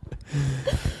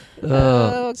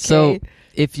 Okay. So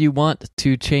if you want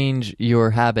to change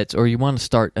your habits or you want to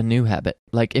start a new habit,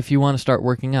 like if you want to start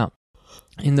working out,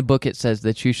 in the book it says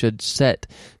that you should set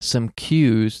some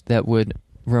cues that would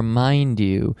remind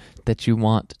you that you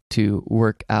want to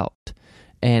work out.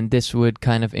 And this would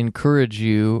kind of encourage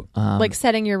you. Like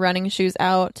setting your running shoes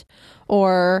out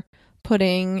or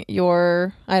putting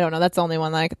your, I don't know, that's the only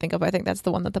one that I could think of. I think that's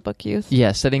the one that the book used.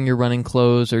 Yeah, setting your running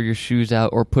clothes or your shoes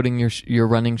out, or putting your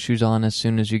running shoes on as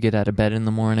soon as you get out of bed in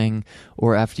the morning,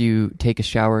 or after you take a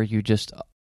shower, you just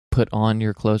put on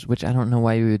your clothes, which I don't know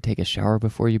why you would take a shower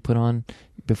before you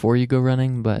go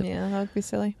running, but yeah, that would be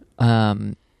silly.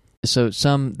 So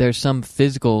there's some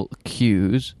physical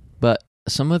cues, but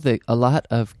a lot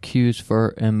of cues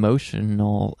for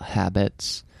emotional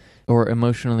habits or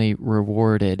emotionally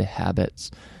rewarded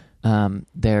habits,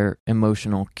 they're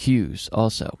emotional cues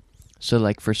also. So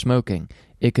like for smoking,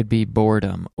 it could be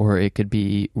boredom, or it could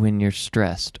be when you're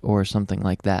stressed or something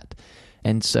like that.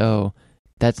 And so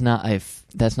that's not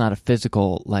a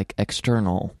physical, like,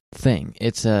 external thing.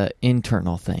 It's a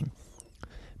internal thing.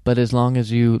 But as long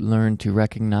as you learn to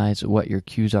recognize what your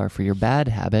cues are for your bad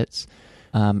habits,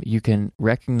 you can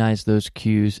recognize those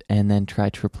cues and then try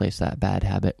to replace that bad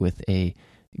habit with a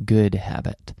good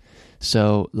habit.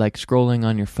 So, like scrolling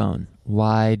on your phone,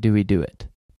 why do we do it?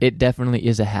 It definitely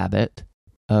is a habit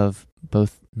of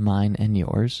both mine and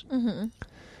yours. Mm-hmm.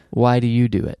 Why do you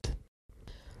do it?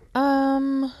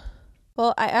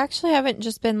 Well, I actually haven't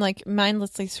just been like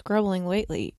mindlessly scrolling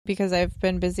lately because I've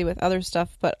been busy with other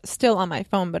stuff, but still on my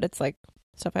phone, but it's like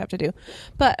stuff I have to do.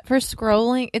 But for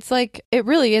scrolling, it's like, it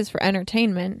really is for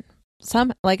entertainment.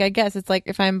 I guess it's like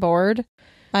if I'm bored,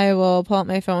 I will pull out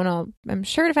my phone. I'm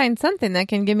sure to find something that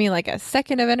can give me like a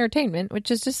second of entertainment,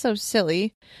 which is just so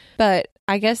silly. But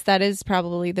I guess that is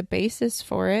probably the basis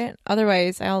for it.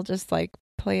 Otherwise, I'll just like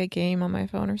play a game on my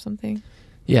phone or something.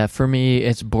 Yeah, for me,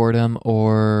 it's boredom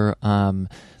or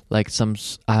like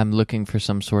I'm looking for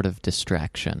some sort of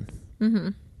distraction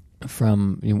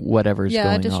from whatever's going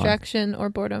on. Yeah, distraction or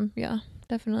boredom. Yeah,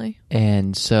 definitely.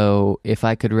 And so if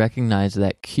I could recognize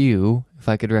that cue, if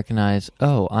I could recognize,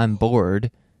 oh, I'm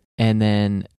bored, and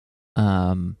then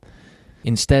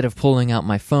instead of pulling out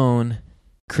my phone,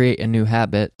 create a new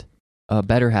habit, a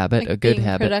better habit, like a good being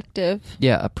habit. Productive.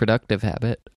 Yeah, a productive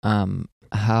habit.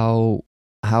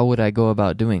 How would I go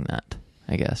about doing that,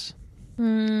 I guess?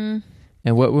 And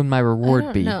what would my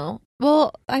reward be? No.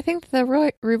 Well, I think the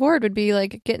reward would be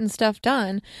like getting stuff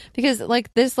done, because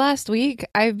like this last week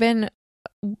I've been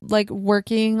like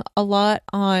working a lot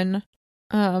on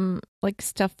like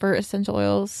stuff for essential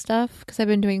oils stuff, because I've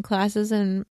been doing classes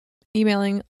and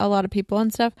emailing a lot of people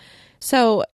and stuff.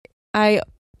 So there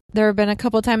have been a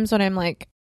couple times when I'm like,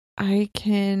 I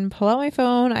can pull out my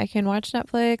phone, I can watch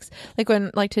Netflix.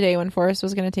 Like today when Forrest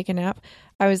was going to take a nap,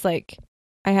 I was like,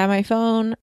 I had my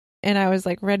phone and I was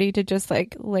like ready to just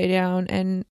like lay down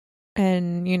and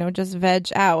just veg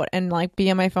out and like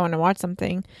be on my phone and watch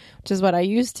something, which is what I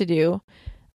used to do.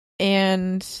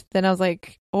 And then I was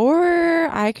like, or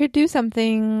I could do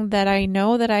something that I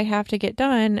know that I have to get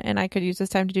done, and I could use this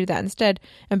time to do that instead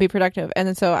and be productive. And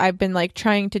then so I've been like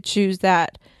trying to choose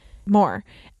that more.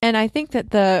 And I think that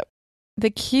the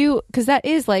cue, because that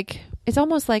is like, it's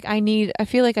almost like I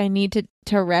feel like I need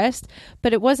to rest,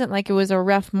 but it wasn't like it was a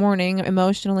rough morning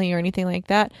emotionally or anything like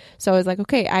that. So I was like,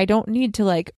 okay, I don't need to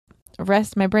like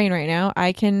rest my brain right now.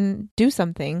 I can do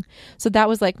something. So that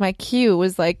was like my cue,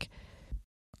 was like,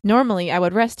 normally I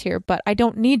would rest here, but I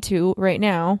don't need to right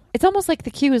now. It's almost like the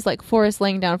cue is like Forrest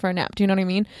laying down for a nap. Do you know what I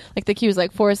mean? Like the cue is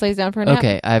like Forrest lays down for a nap.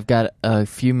 Okay, I've got a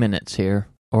few minutes here,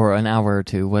 or an hour or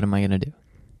two. What am I going to do?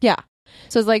 Yeah.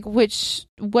 So it's like,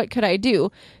 what could I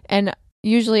do? And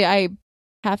usually you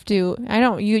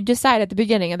decide at the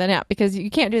beginning of the nap, because you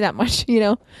can't do that much,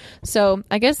 So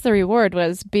I guess the reward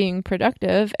was being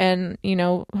productive and,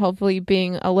 hopefully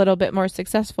being a little bit more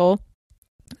successful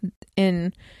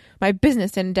in my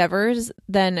business endeavors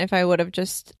than if I would have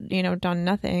just, done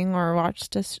nothing or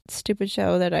watched a stupid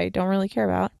show that I don't really care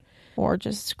about, or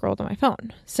just scrolled on my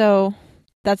phone. So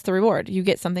that's the reward. You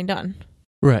get something done.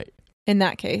 Right. In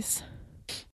that case.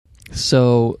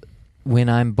 So when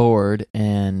I'm bored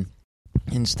and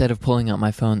instead of pulling out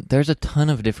my phone, there's a ton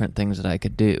of different things that I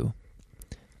could do.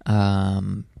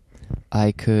 There's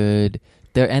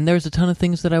a ton of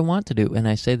things that I want to do, and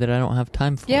I say that I don't have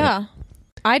time for it. Yeah.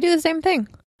 I do the same thing.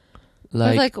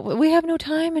 Like we have no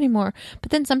time anymore.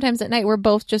 But then sometimes at night we're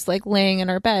both just like laying in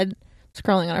our bed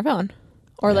scrolling on our phone,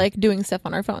 or like doing stuff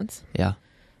on our phones. Yeah.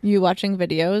 You watching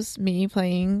videos, me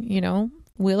playing,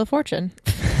 Wheel of Fortune.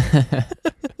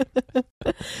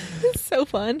 It's so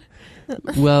fun.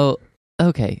 Well,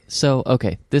 okay. So,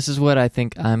 this is what I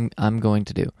think I'm going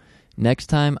to do. Next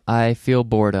time I feel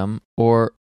boredom,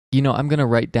 or I'm going to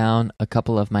write down a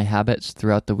couple of my habits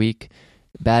throughout the week.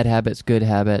 Bad habits, good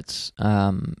habits,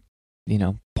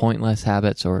 pointless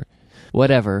habits, or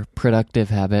whatever, productive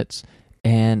habits.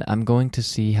 And I'm going to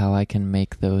see how I can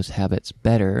make those habits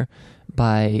better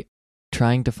by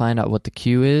trying to find out what the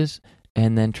cue is,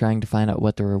 and then trying to find out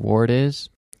what the reward is,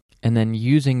 and then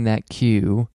using that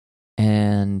cue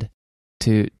and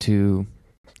to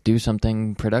do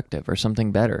something productive or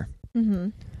something better. Mm-hmm.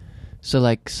 So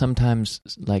like sometimes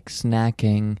like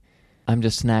snacking, I'm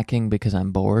just snacking because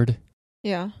I'm bored.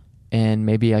 Yeah. And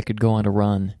maybe I could go on a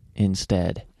run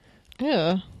instead.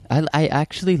 Yeah. I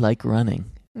actually like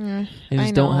running. I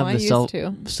just don't have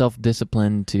the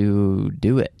self-discipline to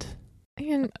do it.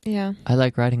 And yeah. I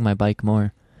like riding my bike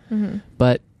more. Mm-hmm.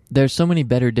 But there's so many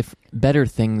better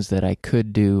things that I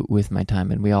could do with my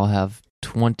time, and we all have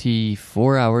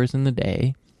 24 hours in the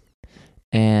day,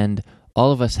 and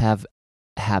all of us have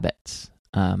habits,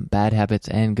 bad habits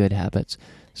and good habits.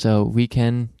 So we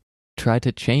can try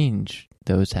to change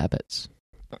those habits.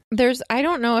 I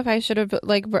don't know if I should have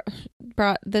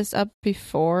brought this up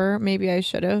before. Maybe I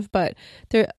should have, but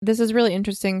this is really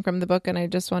interesting from the book, and I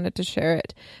just wanted to share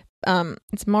it.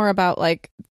 It's more about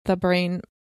like the brain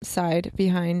side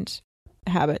behind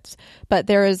habits, but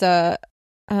there is a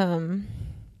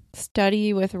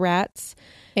study with rats,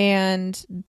 and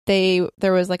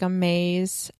there was like a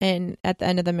maze, and at the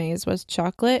end of the maze was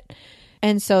chocolate,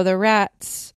 and so the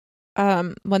rats,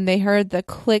 when they heard the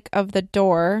click of the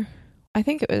door I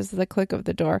think it was the click of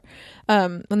the door.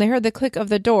 When they heard the click of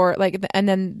the door, and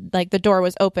then the door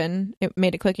was open, it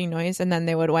made a clicking noise, and then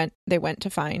they went to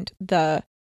find the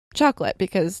chocolate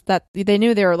because that they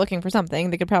knew they were looking for something.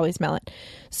 They could probably smell it.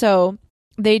 So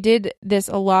they did this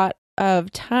a lot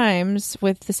of times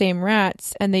with the same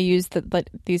rats, and they used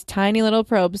these tiny little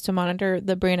probes to monitor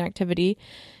the brain activity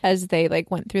as they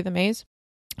went through the maze.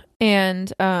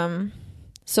 And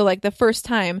so the first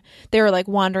time they were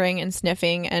wandering and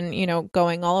sniffing and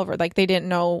going all over, they didn't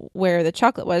know where the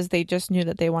chocolate was. They just knew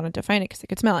that they wanted to find it because they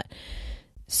could smell it.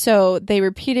 So they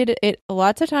repeated it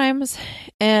lots of times,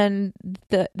 and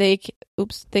they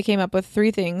came up with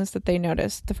 3 things that they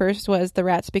noticed. The first was the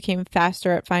rats became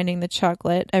faster at finding the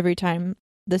chocolate every time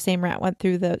the same rat went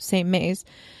through the same maze.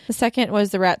 The second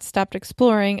was the rats stopped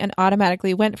exploring and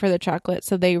automatically went for the chocolate,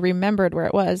 so they remembered where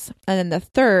it was. And then the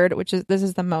third, this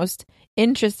is the most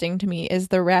interesting to me, is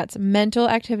the rats' mental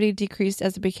activity decreased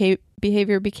as the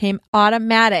behavior became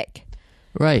automatic.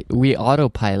 Right. We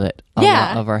autopilot a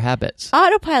lot of our habits.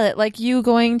 Autopilot, like you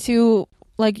going to,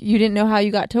 you didn't know how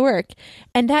you got to work.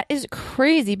 And that is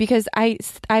crazy because I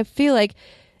feel like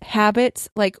habits,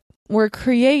 were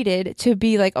created to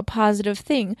be a positive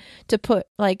thing, to put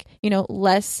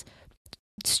less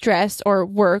stress or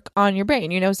work on your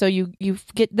brain, so you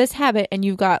get this habit and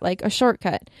you've got a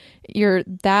shortcut.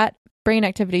 That brain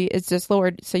activity is just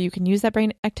lowered so you can use that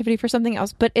brain activity for something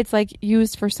else, but it's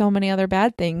used for so many other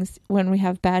bad things when we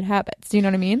have bad habits. Do you know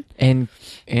what I mean?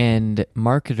 And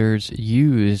marketers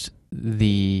use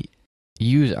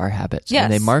our habits. Yes.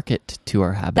 And they market to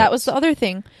our habits. That was the other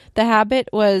thing. The habit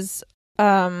was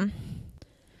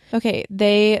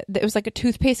it was a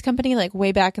toothpaste company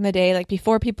way back in the day,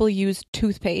 before people used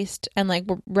toothpaste and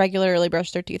regularly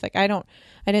brushed their teeth. I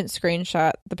didn't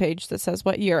screenshot the page that says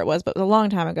what year it was, but it was a long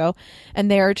time ago.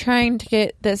 And they are trying to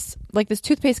get this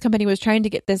toothpaste company was trying to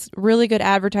get this really good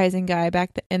advertising guy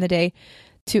back in the day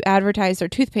to advertise their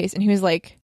toothpaste. And he was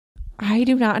I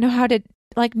do not know how to,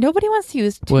 nobody wants to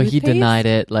use toothpaste. Well, he denied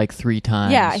it 3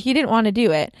 times. Yeah, he didn't want to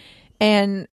do it.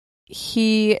 And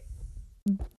he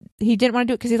didn't want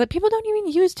to do it because he's people don't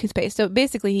even use toothpaste. So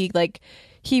basically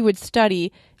he would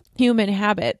study human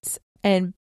habits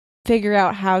and figure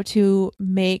out how to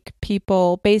make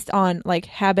people, based on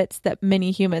habits that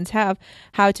many humans have,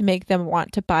 how to make them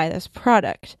want to buy this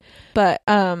product. But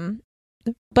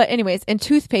anyways, in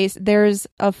toothpaste, there's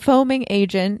a foaming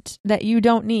agent that you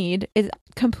don't need, is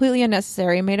completely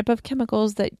unnecessary, made up of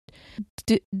chemicals that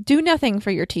do nothing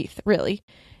for your teeth, really.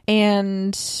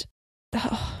 And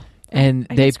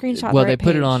they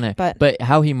put it on it. But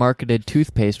how he marketed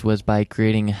toothpaste was by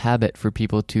creating a habit for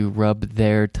people to rub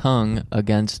their tongue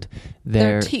against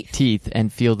their teeth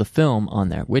and feel the film on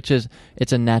there,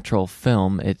 it's a natural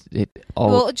film. It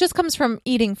just comes from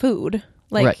eating food.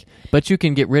 Right. But you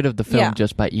can get rid of the film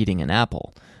just by eating an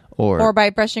apple or by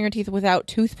brushing your teeth without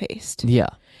toothpaste. Yeah.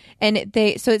 And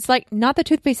so it's not the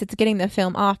toothpaste that's getting the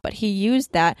film off, but he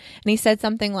used that and he said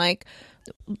something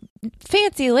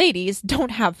fancy ladies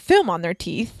don't have film on their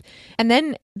teeth. And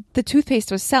then the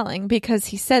toothpaste was selling because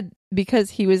he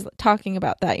was talking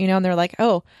about that, and they're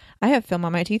oh, I have film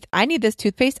on my teeth. I need this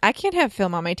toothpaste. I can't have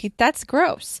film on my teeth. That's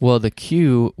gross. Well, the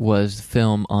cue was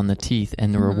film on the teeth,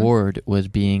 and the reward was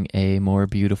being a more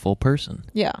beautiful person.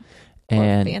 Yeah.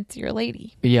 And or fancier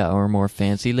lady. Yeah, or more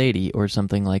fancy lady or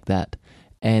something like that.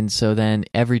 And so then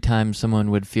every time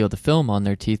someone would feel the film on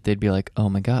their teeth, they'd be oh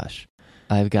my gosh,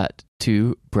 I've got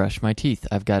to brush my teeth.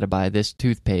 I've got to buy this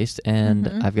toothpaste, and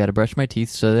I've got to brush my teeth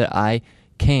so that I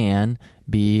can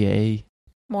be a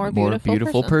more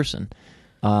beautiful person.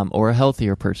 Or a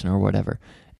healthier person or whatever.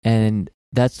 And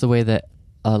that's the way that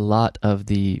a lot of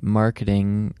the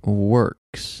marketing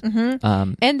works.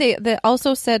 And they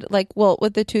also said,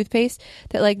 with the toothpaste,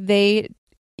 that they,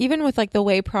 even with the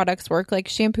way products work,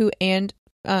 shampoo and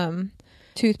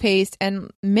toothpaste and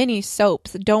many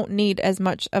soaps don't need as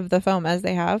much of the foam as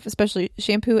they have, especially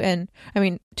shampoo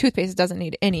toothpaste doesn't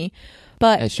need any,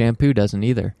 but shampoo doesn't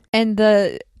either. And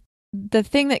the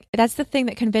thing that's the thing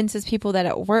that convinces people that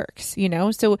it works,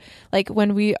 so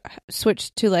when we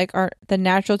switched to the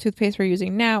natural toothpaste we're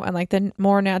using now and the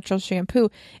more natural shampoo,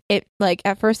 it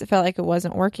at first it felt like it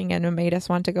wasn't working and it made us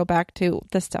want to go back to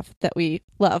the stuff that we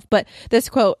love. But this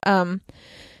quote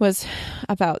was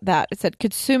about that. It said,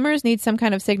 consumers need some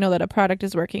kind of signal that a product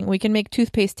is working. We can make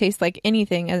toothpaste taste like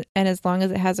anything, and as long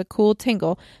as it has a cool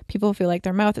tingle, people feel like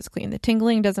their mouth is clean. The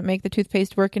tingling doesn't make the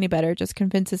toothpaste work any better, it just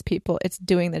convinces people it's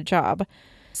doing the job.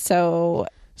 So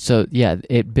yeah,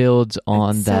 it builds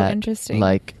on that interesting.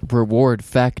 Reward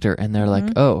factor, and they're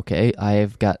oh, okay,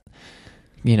 I've got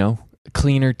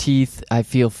cleaner teeth, I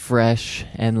feel fresh,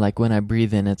 and like when I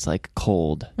breathe in, it's like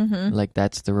cold. Like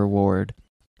that's the reward.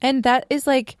 And that is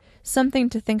like something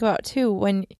to think about too,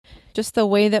 when just the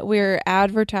way that we're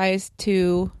advertised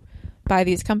to by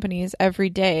these companies every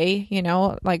day, you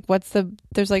know, like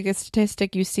there's like a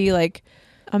statistic, you see like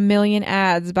 1 million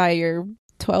ads by your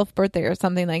 12th birthday or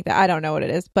something like that. I don't know what it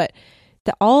is, but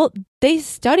they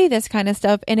study this kind of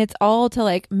stuff, and it's all to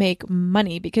like make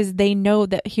money, because they know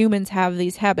that humans have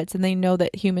these habits, and they know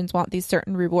that humans want these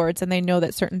certain rewards, and they know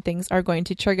that certain things are going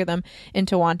to trigger them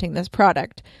into wanting this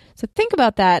product. So think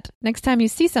about that next time you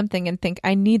see something and think,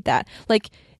 I need that. Like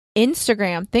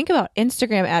Instagram, think about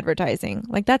Instagram advertising.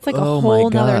 Like that's like a whole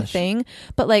nother thing.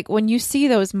 But like when you see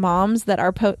those moms that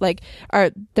are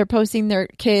they're posting their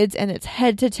kids, and it's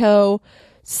head to toe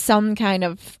some kind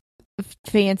of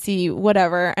fancy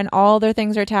whatever, and all their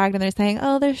things are tagged, and they're saying,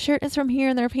 oh, their shirt is from here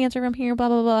and their pants are from here, blah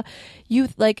blah blah. You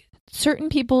like, certain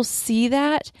people see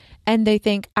that and they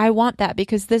think, I want that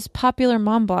because this popular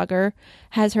mom blogger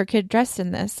has her kid dressed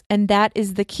in this. And that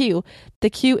is the cue. The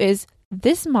cue is,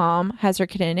 this mom has her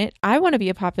kid in it. I want to be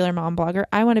a popular mom blogger.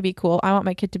 I want to be cool. I want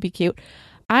my kid to be cute.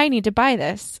 I need to buy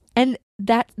this. And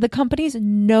that the companies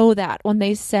know that when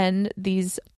they send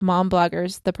these mom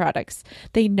bloggers the products,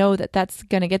 they know that that's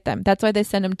going to get them. That's why they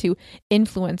send them to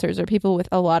influencers or people with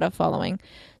a lot of following.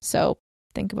 So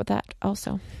think about that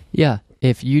also. Yeah.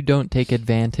 If you don't take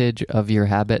advantage of your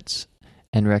habits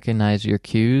and recognize your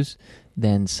cues,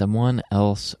 then someone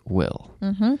else will.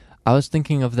 I was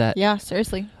thinking of that. Yeah,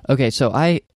 seriously. Okay, so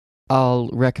I'll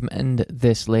recommend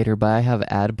this later, but I have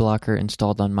ad blocker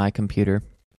installed on my computer,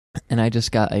 and I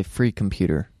just got a free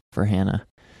computer for Hannah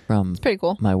from It's pretty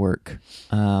cool. my work.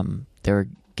 They were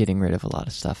getting rid of a lot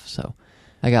of stuff, so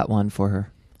I got one for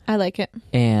her. I like it.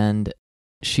 And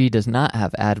she does not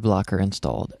have ad blocker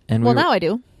installed. And now I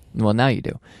do. Well, now you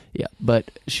do. Yeah.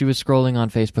 But she was scrolling on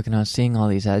Facebook, and I was seeing all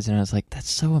these ads, and I was like, that's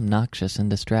so obnoxious and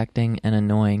distracting and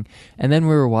annoying. And then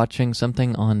we were watching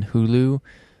something on Hulu,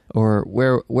 or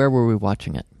where were we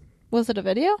watching it? Was it a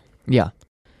video? Yeah.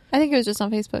 I think it was just on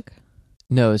Facebook.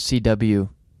 No, CW.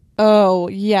 Oh,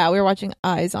 yeah. We were watching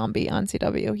iZombie on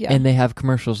CW. Yeah. And they have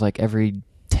commercials like every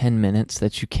 10 minutes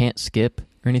that you can't skip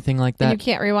or anything like that. And you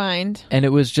can't rewind. And it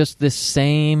was just this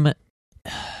same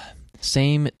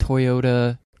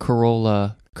Toyota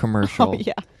Corolla commercial. Oh,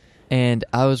 yeah. And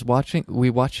we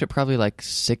watched it probably like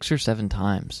 6 or 7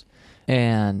 times.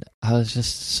 And I was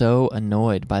just so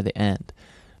annoyed by the end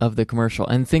of the commercial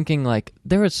and thinking like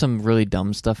there was some really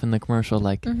dumb stuff in the commercial,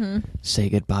 like say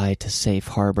goodbye to safe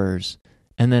harbors.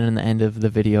 And then in the end of the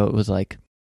video, it was like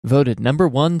voted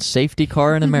 #1 safety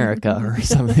car in America or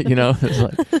something, you know? It was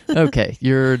like, okay,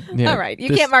 all right.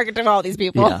 You can't market to all these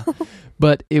people. Yeah.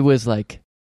 But it was like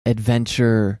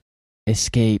adventure,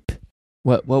 escape.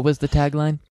 What was the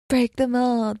tagline? Break the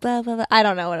mold, blah, blah, blah. I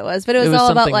don't know what it was, but it was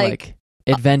all about like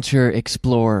adventure,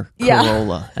 explore,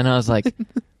 Corolla. And I was like,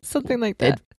 something like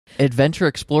that. Adventure,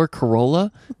 explore,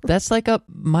 Corolla? That's like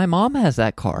my mom has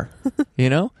that car, you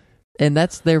know? And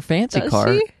that's their fancy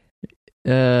car. She?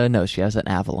 No, she has an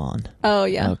Avalon. Oh,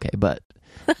 yeah. Okay, but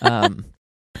I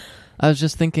was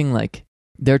just thinking like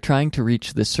they're trying to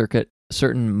reach this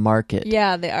certain market.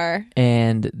 Yeah, they are.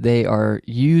 And they are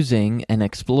using and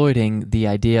exploiting the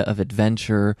idea of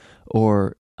adventure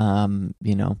or,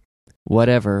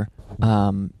 whatever,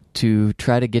 to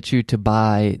try to get you to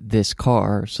buy this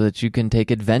car so that you can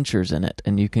take adventures in it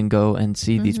and you can go and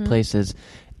see these places.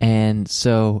 And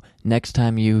so next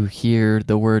time you hear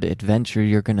the word adventure,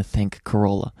 you're going to think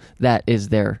Corolla. That is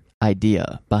their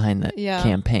idea behind the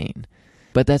campaign.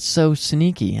 But that's so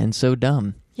sneaky and so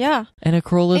dumb. Yeah. And a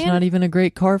Corolla is not even a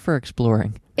great car for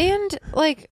exploring. And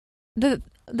like the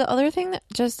other thing that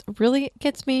just really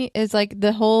gets me is like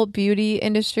the whole beauty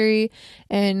industry,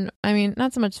 and I mean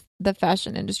not so much the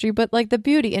fashion industry, but like the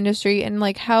beauty industry, and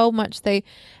like how much they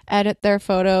edit their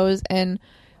photos and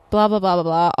blah blah blah blah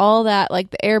blah, all that,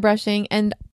 like the airbrushing.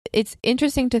 And it's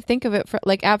interesting to think of it for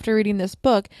like after reading this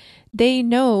book, they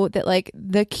know that like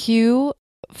the cue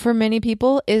for many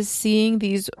people is seeing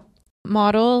these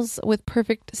models with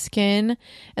perfect skin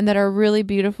and that are really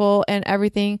beautiful and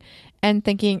everything, and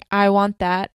thinking, I want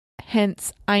that,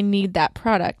 hence I need that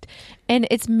product. And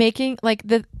it's making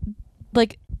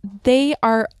they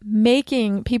are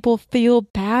making people feel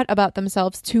bad about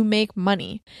themselves to make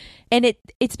money. And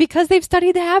it's because they've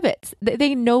studied the habits.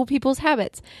 They know people's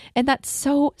habits. And that's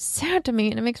so sad to me,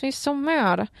 and it makes me so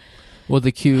mad. Well,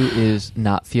 the cue is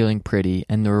not feeling pretty,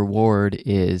 and the reward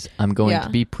is I'm going to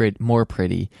be more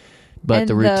pretty. But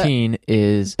the routine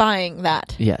is buying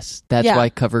that. Yes. That's why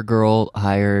CoverGirl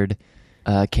hired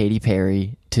Katy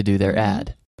Perry to do their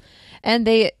ad. And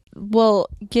they will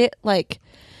get like,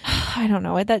 I don't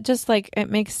know, that just like, it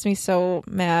makes me so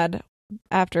mad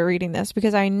after reading this,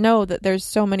 because I know that there's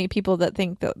so many people that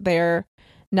think that they're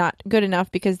not good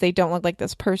enough because they don't look like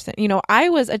this person. You know, I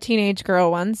was a teenage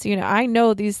girl once, you know, I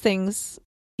know these things,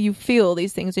 you feel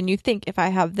these things and you think, if I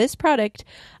have this product,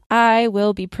 I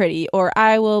will be pretty, or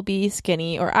I will be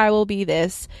skinny, or I will be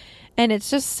this. And it's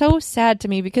just so sad to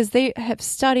me, because they have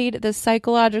studied the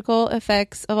psychological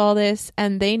effects of all this,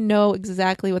 and they know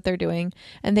exactly what they're doing,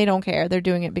 and they don't care. They're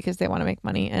doing it because they want to make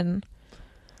money. And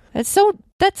that's so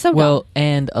well, dumb.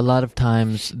 And a lot of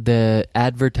times the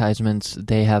advertisements,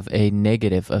 they have a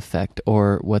negative effect,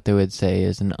 or what they would say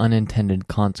is an unintended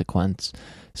consequence.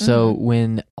 So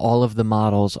when all of the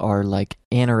models are like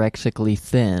anorexically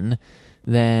thin,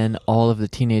 then all of the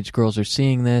teenage girls are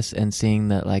seeing this and seeing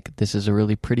that like this is a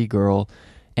really pretty girl,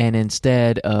 and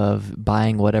instead of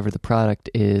buying whatever the product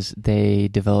is, they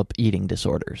develop eating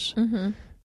disorders.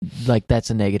 Like that's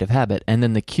a negative habit. And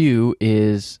then the cue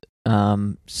is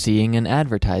seeing an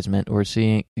advertisement or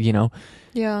seeing, you know.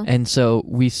 Yeah. And so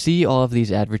we see all of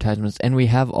these advertisements, and we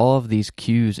have all of these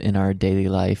cues in our daily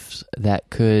lives that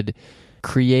could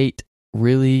create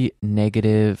really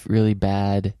negative, really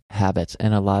bad habits.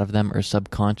 And a lot of them are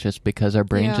subconscious because our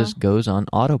brain just goes on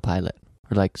autopilot.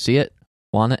 We're like, see it,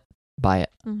 want it, buy it.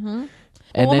 And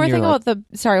one more thing about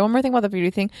the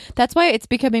beauty thing. That's why it's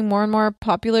becoming more and more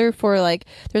popular for like,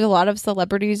 there's a lot of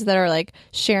celebrities that are like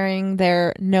sharing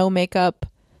their no makeup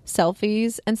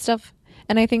selfies and stuff.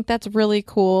 And I think that's really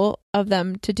cool of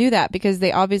them to do that, because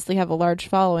they obviously have a large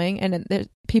following, and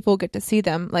people get to see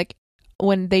them like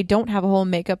when they don't have a whole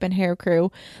makeup and hair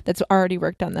crew that's already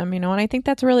worked on them, you know. And I think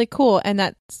that's really cool, and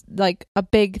that's like a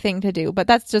big thing to do. But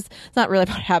that's just, it's not really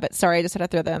about habits. Sorry, I just had to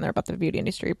throw that in there about the beauty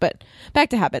industry. But back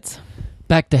to habits.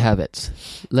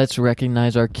 Let's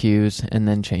recognize our cues and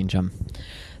then change them.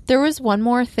 There was one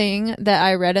more thing that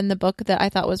I read in the book that I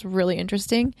thought was really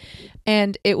interesting,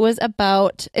 and it was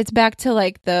about, it's back to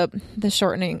like the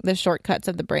shortcuts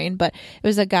of the brain, but it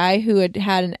was a guy who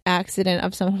had an accident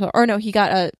of some sort, or no, he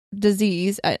got a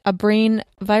disease, a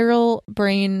viral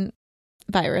brain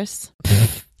virus.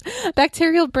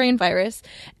 Bacterial brain virus,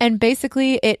 and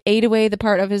basically it ate away the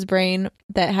part of his brain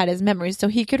that had his memories, so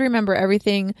he could remember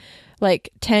everything like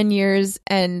 10 years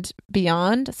and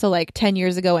beyond, so like 10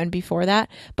 years ago and before that,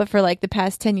 but for like the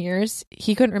past 10 years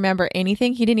he couldn't remember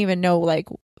anything. He didn't even know like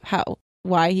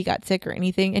why he got sick or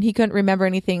anything, and he couldn't remember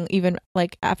anything even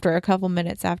like after a couple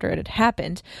minutes after it had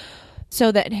happened.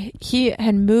 So that he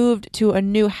had moved to a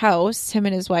new house, him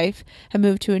and his wife had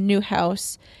moved to a new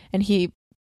house, and he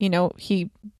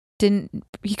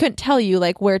couldn't tell you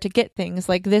like where to get things,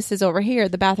 like this is over here,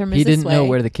 the bathroom is this way. He didn't know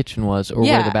where the kitchen was or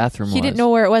where the bathroom was. He didn't know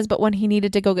where it was, but when he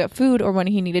needed to go get food or when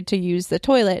he needed to use the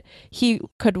toilet, he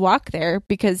could walk there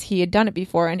because he had done it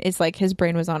before, and it's like his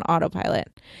brain was on autopilot.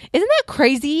 Isn't that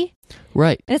crazy?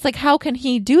 Right. And it's like, how can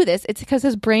he do this? It's because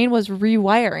his brain was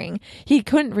rewiring. He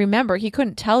couldn't remember. He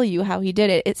couldn't tell you how he did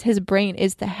it. It's his brain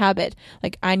is the habit.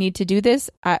 Like, I need to do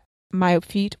this. My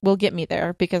feet will get me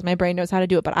there because my brain knows how to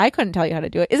do it, but I couldn't tell you how to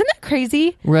do it. Isn't that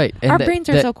crazy? Right. And our brains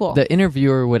are so cool. The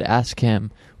interviewer would ask him,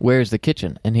 where's the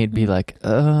kitchen? And he'd be like,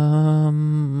 I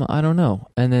don't know.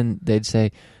 And then they'd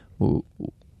say,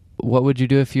 what would you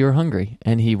do if you were hungry?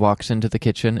 And he walks into the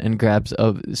kitchen and grabs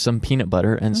some peanut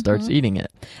butter and starts eating it.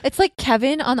 It's like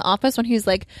Kevin on The Office when he's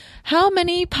like, how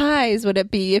many pies would it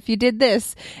be if you did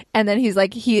this? And then he's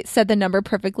like, he said the number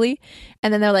perfectly.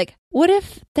 And then they're like, what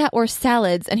if that were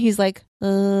salads? And he's like,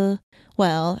 carry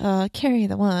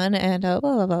the one and blah,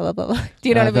 blah, blah, blah, blah. Do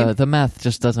you know what I mean? The math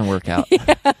just doesn't work out.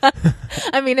 Yeah.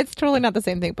 I mean, it's totally not the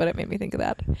same thing, but it made me think of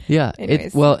that. Yeah.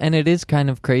 And it is kind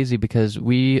of crazy because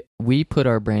we put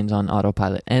our brains on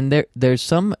autopilot, and there's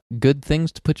some good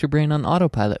things to put your brain on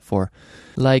autopilot for.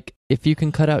 Like, if you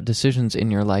can cut out decisions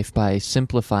in your life by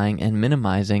simplifying and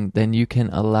minimizing, then you can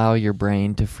allow your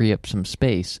brain to free up some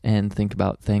space and think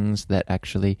about things that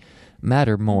actually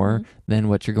matter more than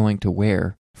what you're going to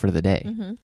wear for the day.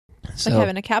 So, like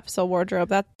having a capsule wardrobe,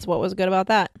 that's what was good about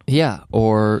that. Yeah,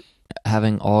 or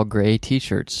having all gray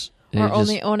t-shirts. Or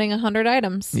only owning 100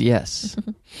 items. Yes.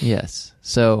 Yes.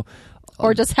 So...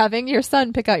 Or just having your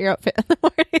son pick out your outfit in the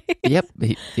morning.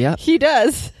 Yep. He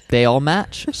does. They all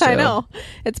match. So. I know.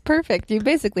 It's perfect. You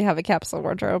basically have a capsule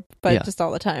wardrobe, but just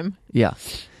all the time. Yeah.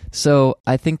 So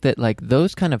I think that like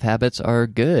those kind of habits are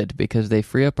good because they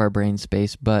free up our brain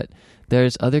space, but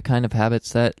there's other kind of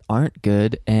habits that aren't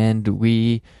good, and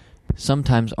we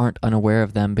sometimes aren't unaware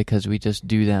of them because we just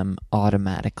do them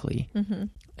automatically.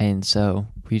 And so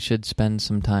we should spend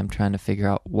some time trying to figure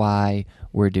out why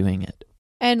we're doing it.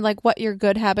 and like what your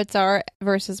good habits are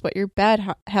versus what your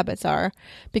bad habits are,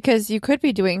 because you could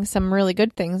be doing some really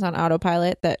good things on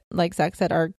autopilot that, like Zach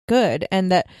said, are good,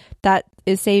 and that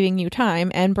is saving you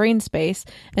time and brain space.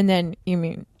 And then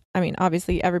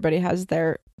obviously everybody has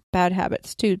their bad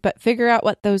habits too, but figure out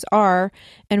what those are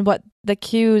and what the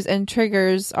cues and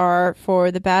triggers are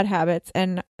for the bad habits,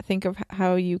 and think of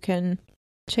how you can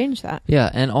change that. Yeah,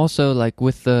 and also like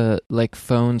with the like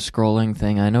phone scrolling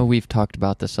thing, I know we've talked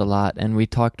about this a lot, and we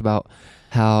talked about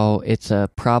how it's a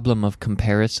problem of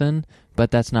comparison, but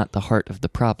that's not the heart of the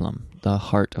problem. The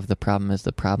heart of the problem is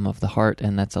the problem of the heart,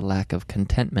 and that's a lack of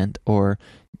contentment or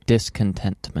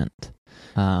discontentment.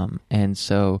 And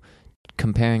so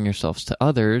comparing yourselves to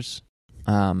others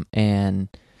and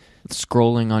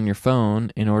scrolling on your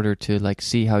phone in order to like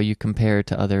see how you compare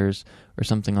to others or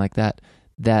something like that,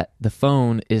 that the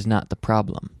phone is not the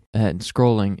problem and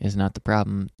scrolling is not the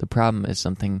problem. The problem is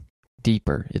something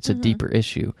deeper. It's a deeper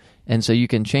issue. And so you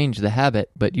can change the habit,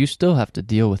 but you still have to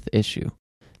deal with the issue.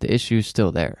 The issue is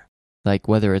still there. Like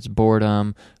whether it's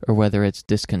boredom or whether it's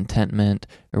discontentment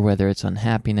or whether it's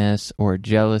unhappiness or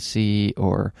jealousy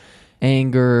or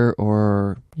anger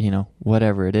or,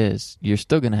 whatever it is, you're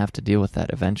still going to have to deal with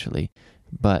that eventually.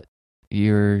 But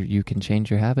you can change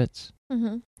your habits.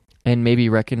 Mm-hmm. And maybe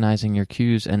recognizing your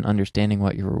cues and understanding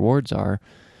what your rewards are,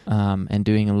 and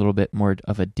doing a little bit more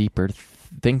of a deep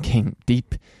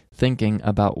thinking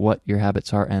about what your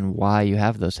habits are and why you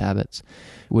have those habits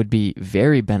would be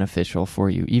very beneficial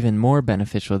for you, even more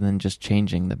beneficial than just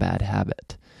changing the bad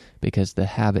habit, because the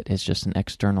habit is just an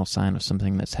external sign of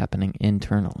something that's happening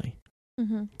internally.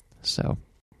 Mm-hmm. So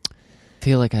I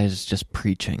feel like I was just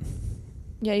preaching.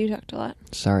 Yeah, you talked a lot.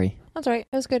 Sorry. That's all right.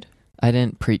 It was good. I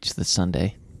didn't preach this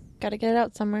Sunday. Got to get it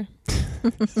out somewhere.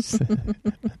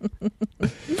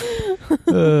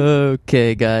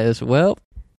 Okay, guys. Well,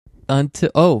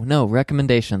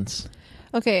 recommendations.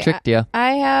 Okay. Tricked ya.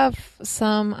 I have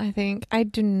some, I think. I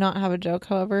do not have a joke,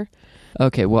 however.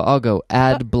 Okay, well, I'll go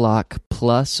AdBlock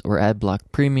Plus or AdBlock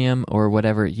Premium or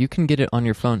whatever. You can get it on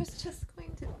your phone. I was just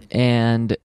going to...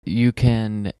 And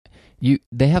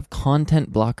they have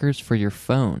content blockers for your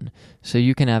phone. So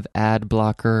you can have ad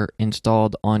blocker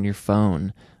installed on your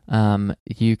phone.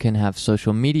 You can have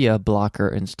social media blocker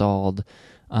installed.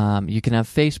 You can have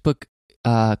Facebook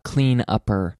clean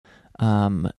upper,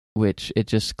 which it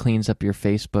just cleans up your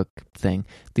Facebook thing.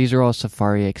 These are all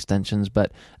Safari extensions,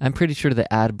 but I'm pretty sure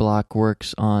the ad block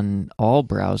works on all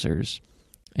browsers.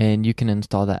 And you can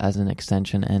install that as an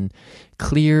extension and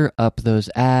clear up those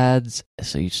ads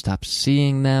so you stop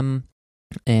seeing them.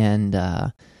 And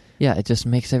it just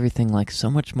makes everything like so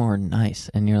much more nice.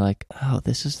 And you're like, oh,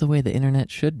 this is the way the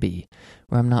internet should be,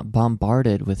 where I'm not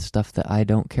bombarded with stuff that I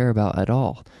don't care about at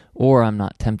all, or I'm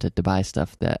not tempted to buy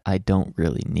stuff that I don't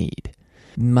really need.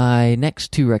 My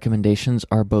next two recommendations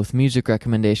are both music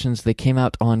recommendations. They came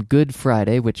out on Good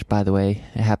Friday, which, by the way,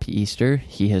 happy Easter.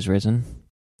 He has risen.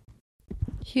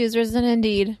 He is risen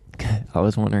indeed. I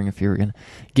was wondering if you were going to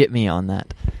get me on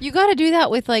that. You got to do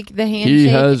that with like the handshake He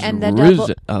has and the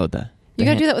risen. double. You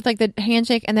got to do that with like the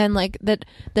handshake and then like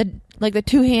the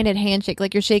two-handed handshake.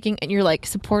 Like you're shaking and you're like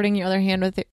supporting your other hand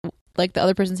with like the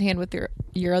other person's hand with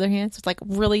your other hand. So it's like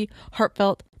really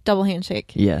heartfelt double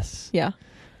handshake. Yes. Yeah.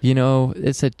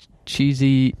 It's a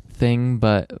cheesy thing,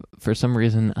 but for some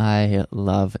reason I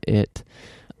love it.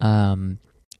 And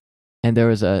there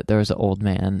was an old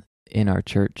man in our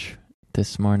church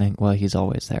this morning. Well, he's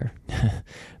always there.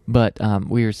 But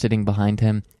we were sitting behind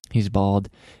him. He's bald,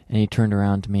 and he turned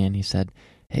around to me and he said,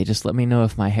 "Hey, just let me know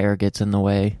if my hair gets in the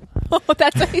way." Oh,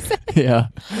 that's what he said? Yeah.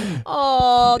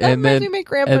 Oh, that reminds me of my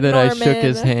grandpa And then Norman. I shook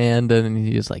his hand, and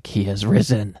he was like, "He has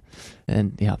risen."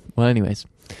 And yeah, well, anyways.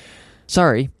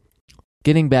 Sorry.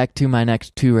 Getting back to my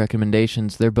next two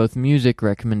recommendations, they're both music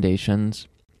recommendations,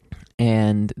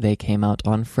 and they came out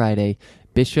on Friday.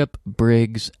 Bishop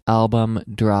Briggs' album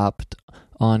dropped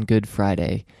on Good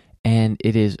Friday, and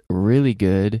it is really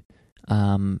good.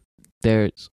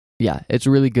 It's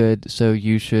really good, so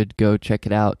you should go check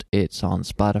it out. It's on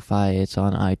Spotify, it's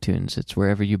on iTunes, it's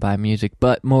wherever you buy music.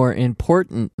 But more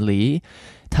importantly,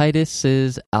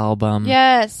 Titus's album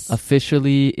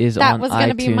officially is on iTunes. That was going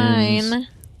to be mine.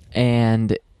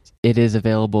 And it is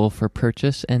available for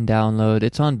purchase and download.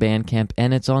 It's on Bandcamp,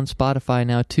 and it's on Spotify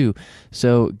now, too.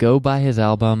 So go buy his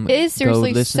album. It is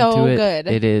seriously so good.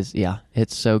 It is, yeah.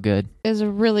 It's so good. It's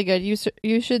really good.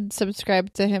 You should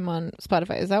subscribe to him on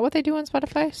Spotify. Is that what they do on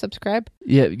Spotify? Subscribe?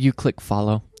 Yeah, you click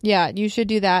follow. Yeah, you should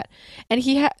do that. And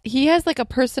he has like a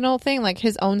personal thing, like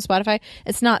his own Spotify.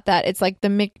 It's not that. It's like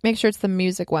make sure it's the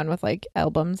music one with like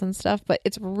albums and stuff. But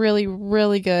it's really,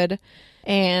 really good.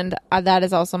 And that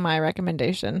is also my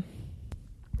recommendation.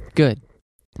 Good.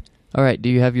 All right. Do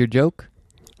you have your joke?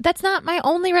 That's not my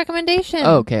only recommendation.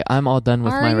 Oh, okay. I'm all done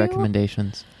with Are my you?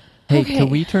 recommendations. Hey, Okay. can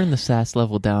we turn the sass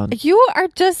level down? You are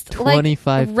just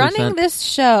 25%. running this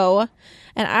show,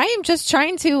 and I am just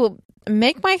trying to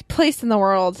make my place in the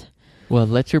world. Well,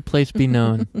 let your place be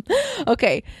known.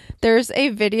 Okay, there's a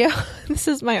video. This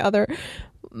is my other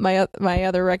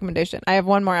recommendation. I have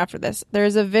one more after this.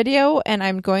 There's a video, and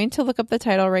I'm going to look up the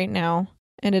title right now.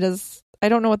 And it is, I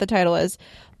don't know what the title is,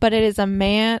 but it is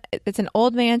it's an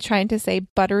old man trying to say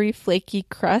buttery, flaky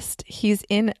crust. He's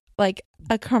in like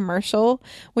a commercial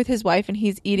with his wife, and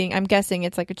he's eating, I'm guessing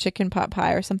it's like a chicken pot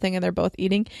pie or something, and they're both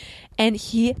eating, and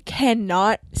he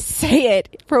cannot say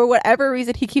it for whatever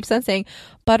reason. He keeps on saying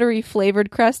buttery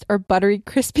flavored crust or buttery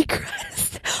crispy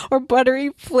crust or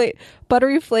buttery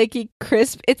flaky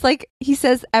crisp. It's like he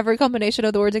says every combination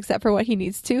of the words except for what he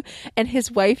needs to, and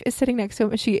his wife is sitting next to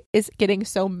him, and she is getting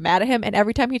so mad at him, and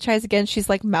every time he tries again, she's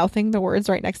like mouthing the words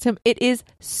right next to him. It is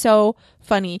so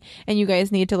funny, and you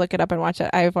guys need to look it up and watch it.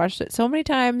 I've watched it so many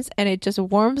times, and it just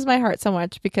warms my heart so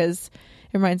much because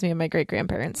it reminds me of my great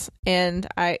grandparents, and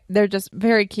they're just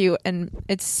very cute, and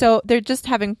they're just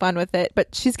having fun with it.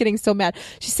 But she's getting so mad.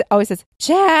 She always says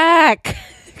Jack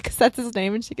because that's his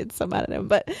name, and she gets so mad at him.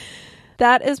 But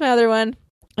that is my other one.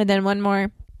 And then one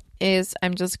more is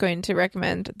I'm just going to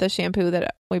recommend the shampoo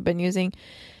that we've been using,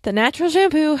 the natural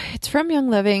shampoo. It's from Young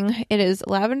Living. It is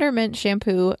lavender mint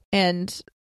shampoo and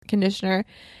conditioner,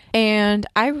 and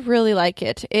I really like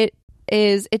it. It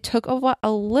took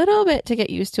a little bit to get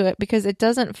used to it because it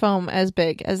doesn't foam as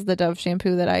big as the Dove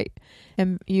shampoo that I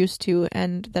am used to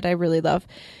and that I really love.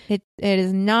 It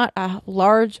is not a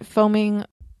large foaming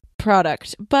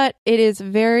product, but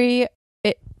it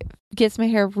gets my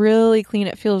hair really clean.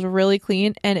 It feels really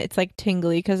clean, and it's like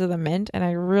tingly because of the mint, and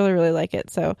I really, really like it.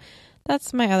 So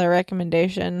that's my other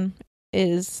recommendation,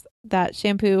 is that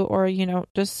shampoo, or,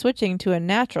 just switching to a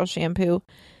natural shampoo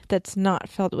that's not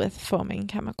filled with foaming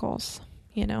chemicals,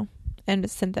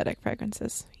 and synthetic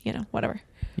fragrances, whatever.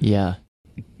 Yeah.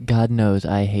 God knows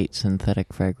I hate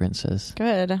synthetic fragrances.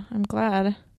 Good. I'm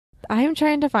glad. I am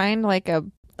trying to find like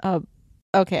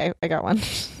okay, I got one.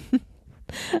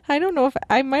 I don't know if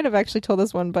I might have actually told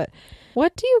this one, but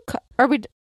what do you are we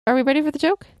ready for the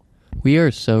joke? We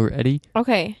are so ready.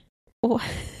 Okay.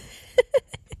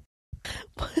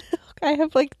 I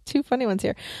have like two funny ones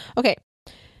here. Okay.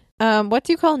 What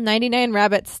do you call 99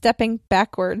 rabbits stepping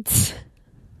backwards?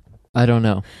 I don't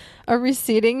know. A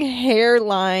receding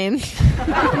hairline.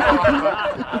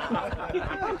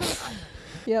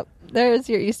 Yep. There's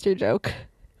your Easter joke.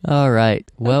 All right.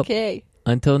 Well, okay.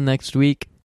 Until next week,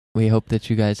 we hope that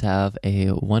you guys have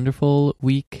a wonderful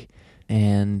week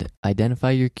and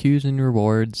identify your cues and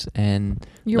rewards and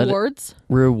rewards.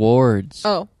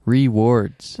 Oh.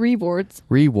 Rewards.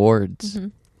 Mm-hmm.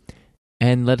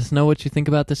 And let us know what you think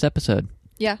about this episode.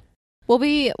 Yeah.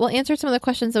 We'll answer some of the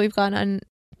questions that we've gotten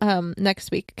on next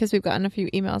week, because we've gotten a few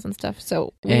emails and stuff.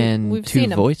 So we've seen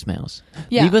them. Voicemails.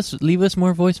 Yeah. Leave us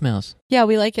more voicemails. Yeah,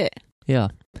 we like it. Yeah.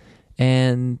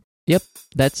 And yep,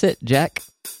 that's it, Jack.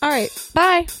 All right.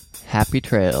 Bye. Happy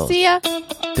trails. See ya.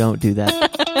 Don't do that.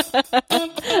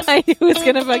 I knew it was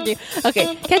going to bug you.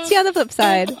 Okay. Catch you on the flip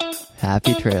side.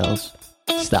 Happy trails.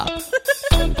 Stop.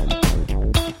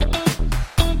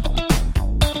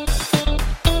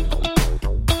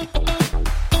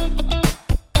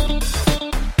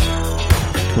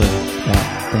 Click that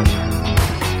thing.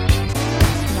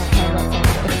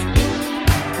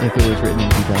 If it was written in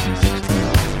 2016.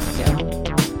 Yeah.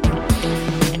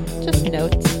 Just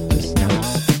notes. Just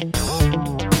notes. Do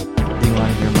you want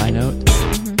to hear my note?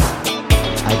 Mm-hmm.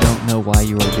 I don't know why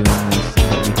you are doing this,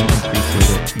 but we don't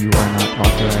appreciate it. You are not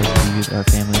authorized to use our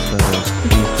family photos.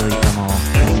 Please delete them all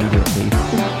immediately. Do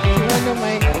you want to know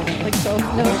my both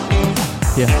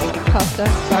notes? Yeah. Pasta.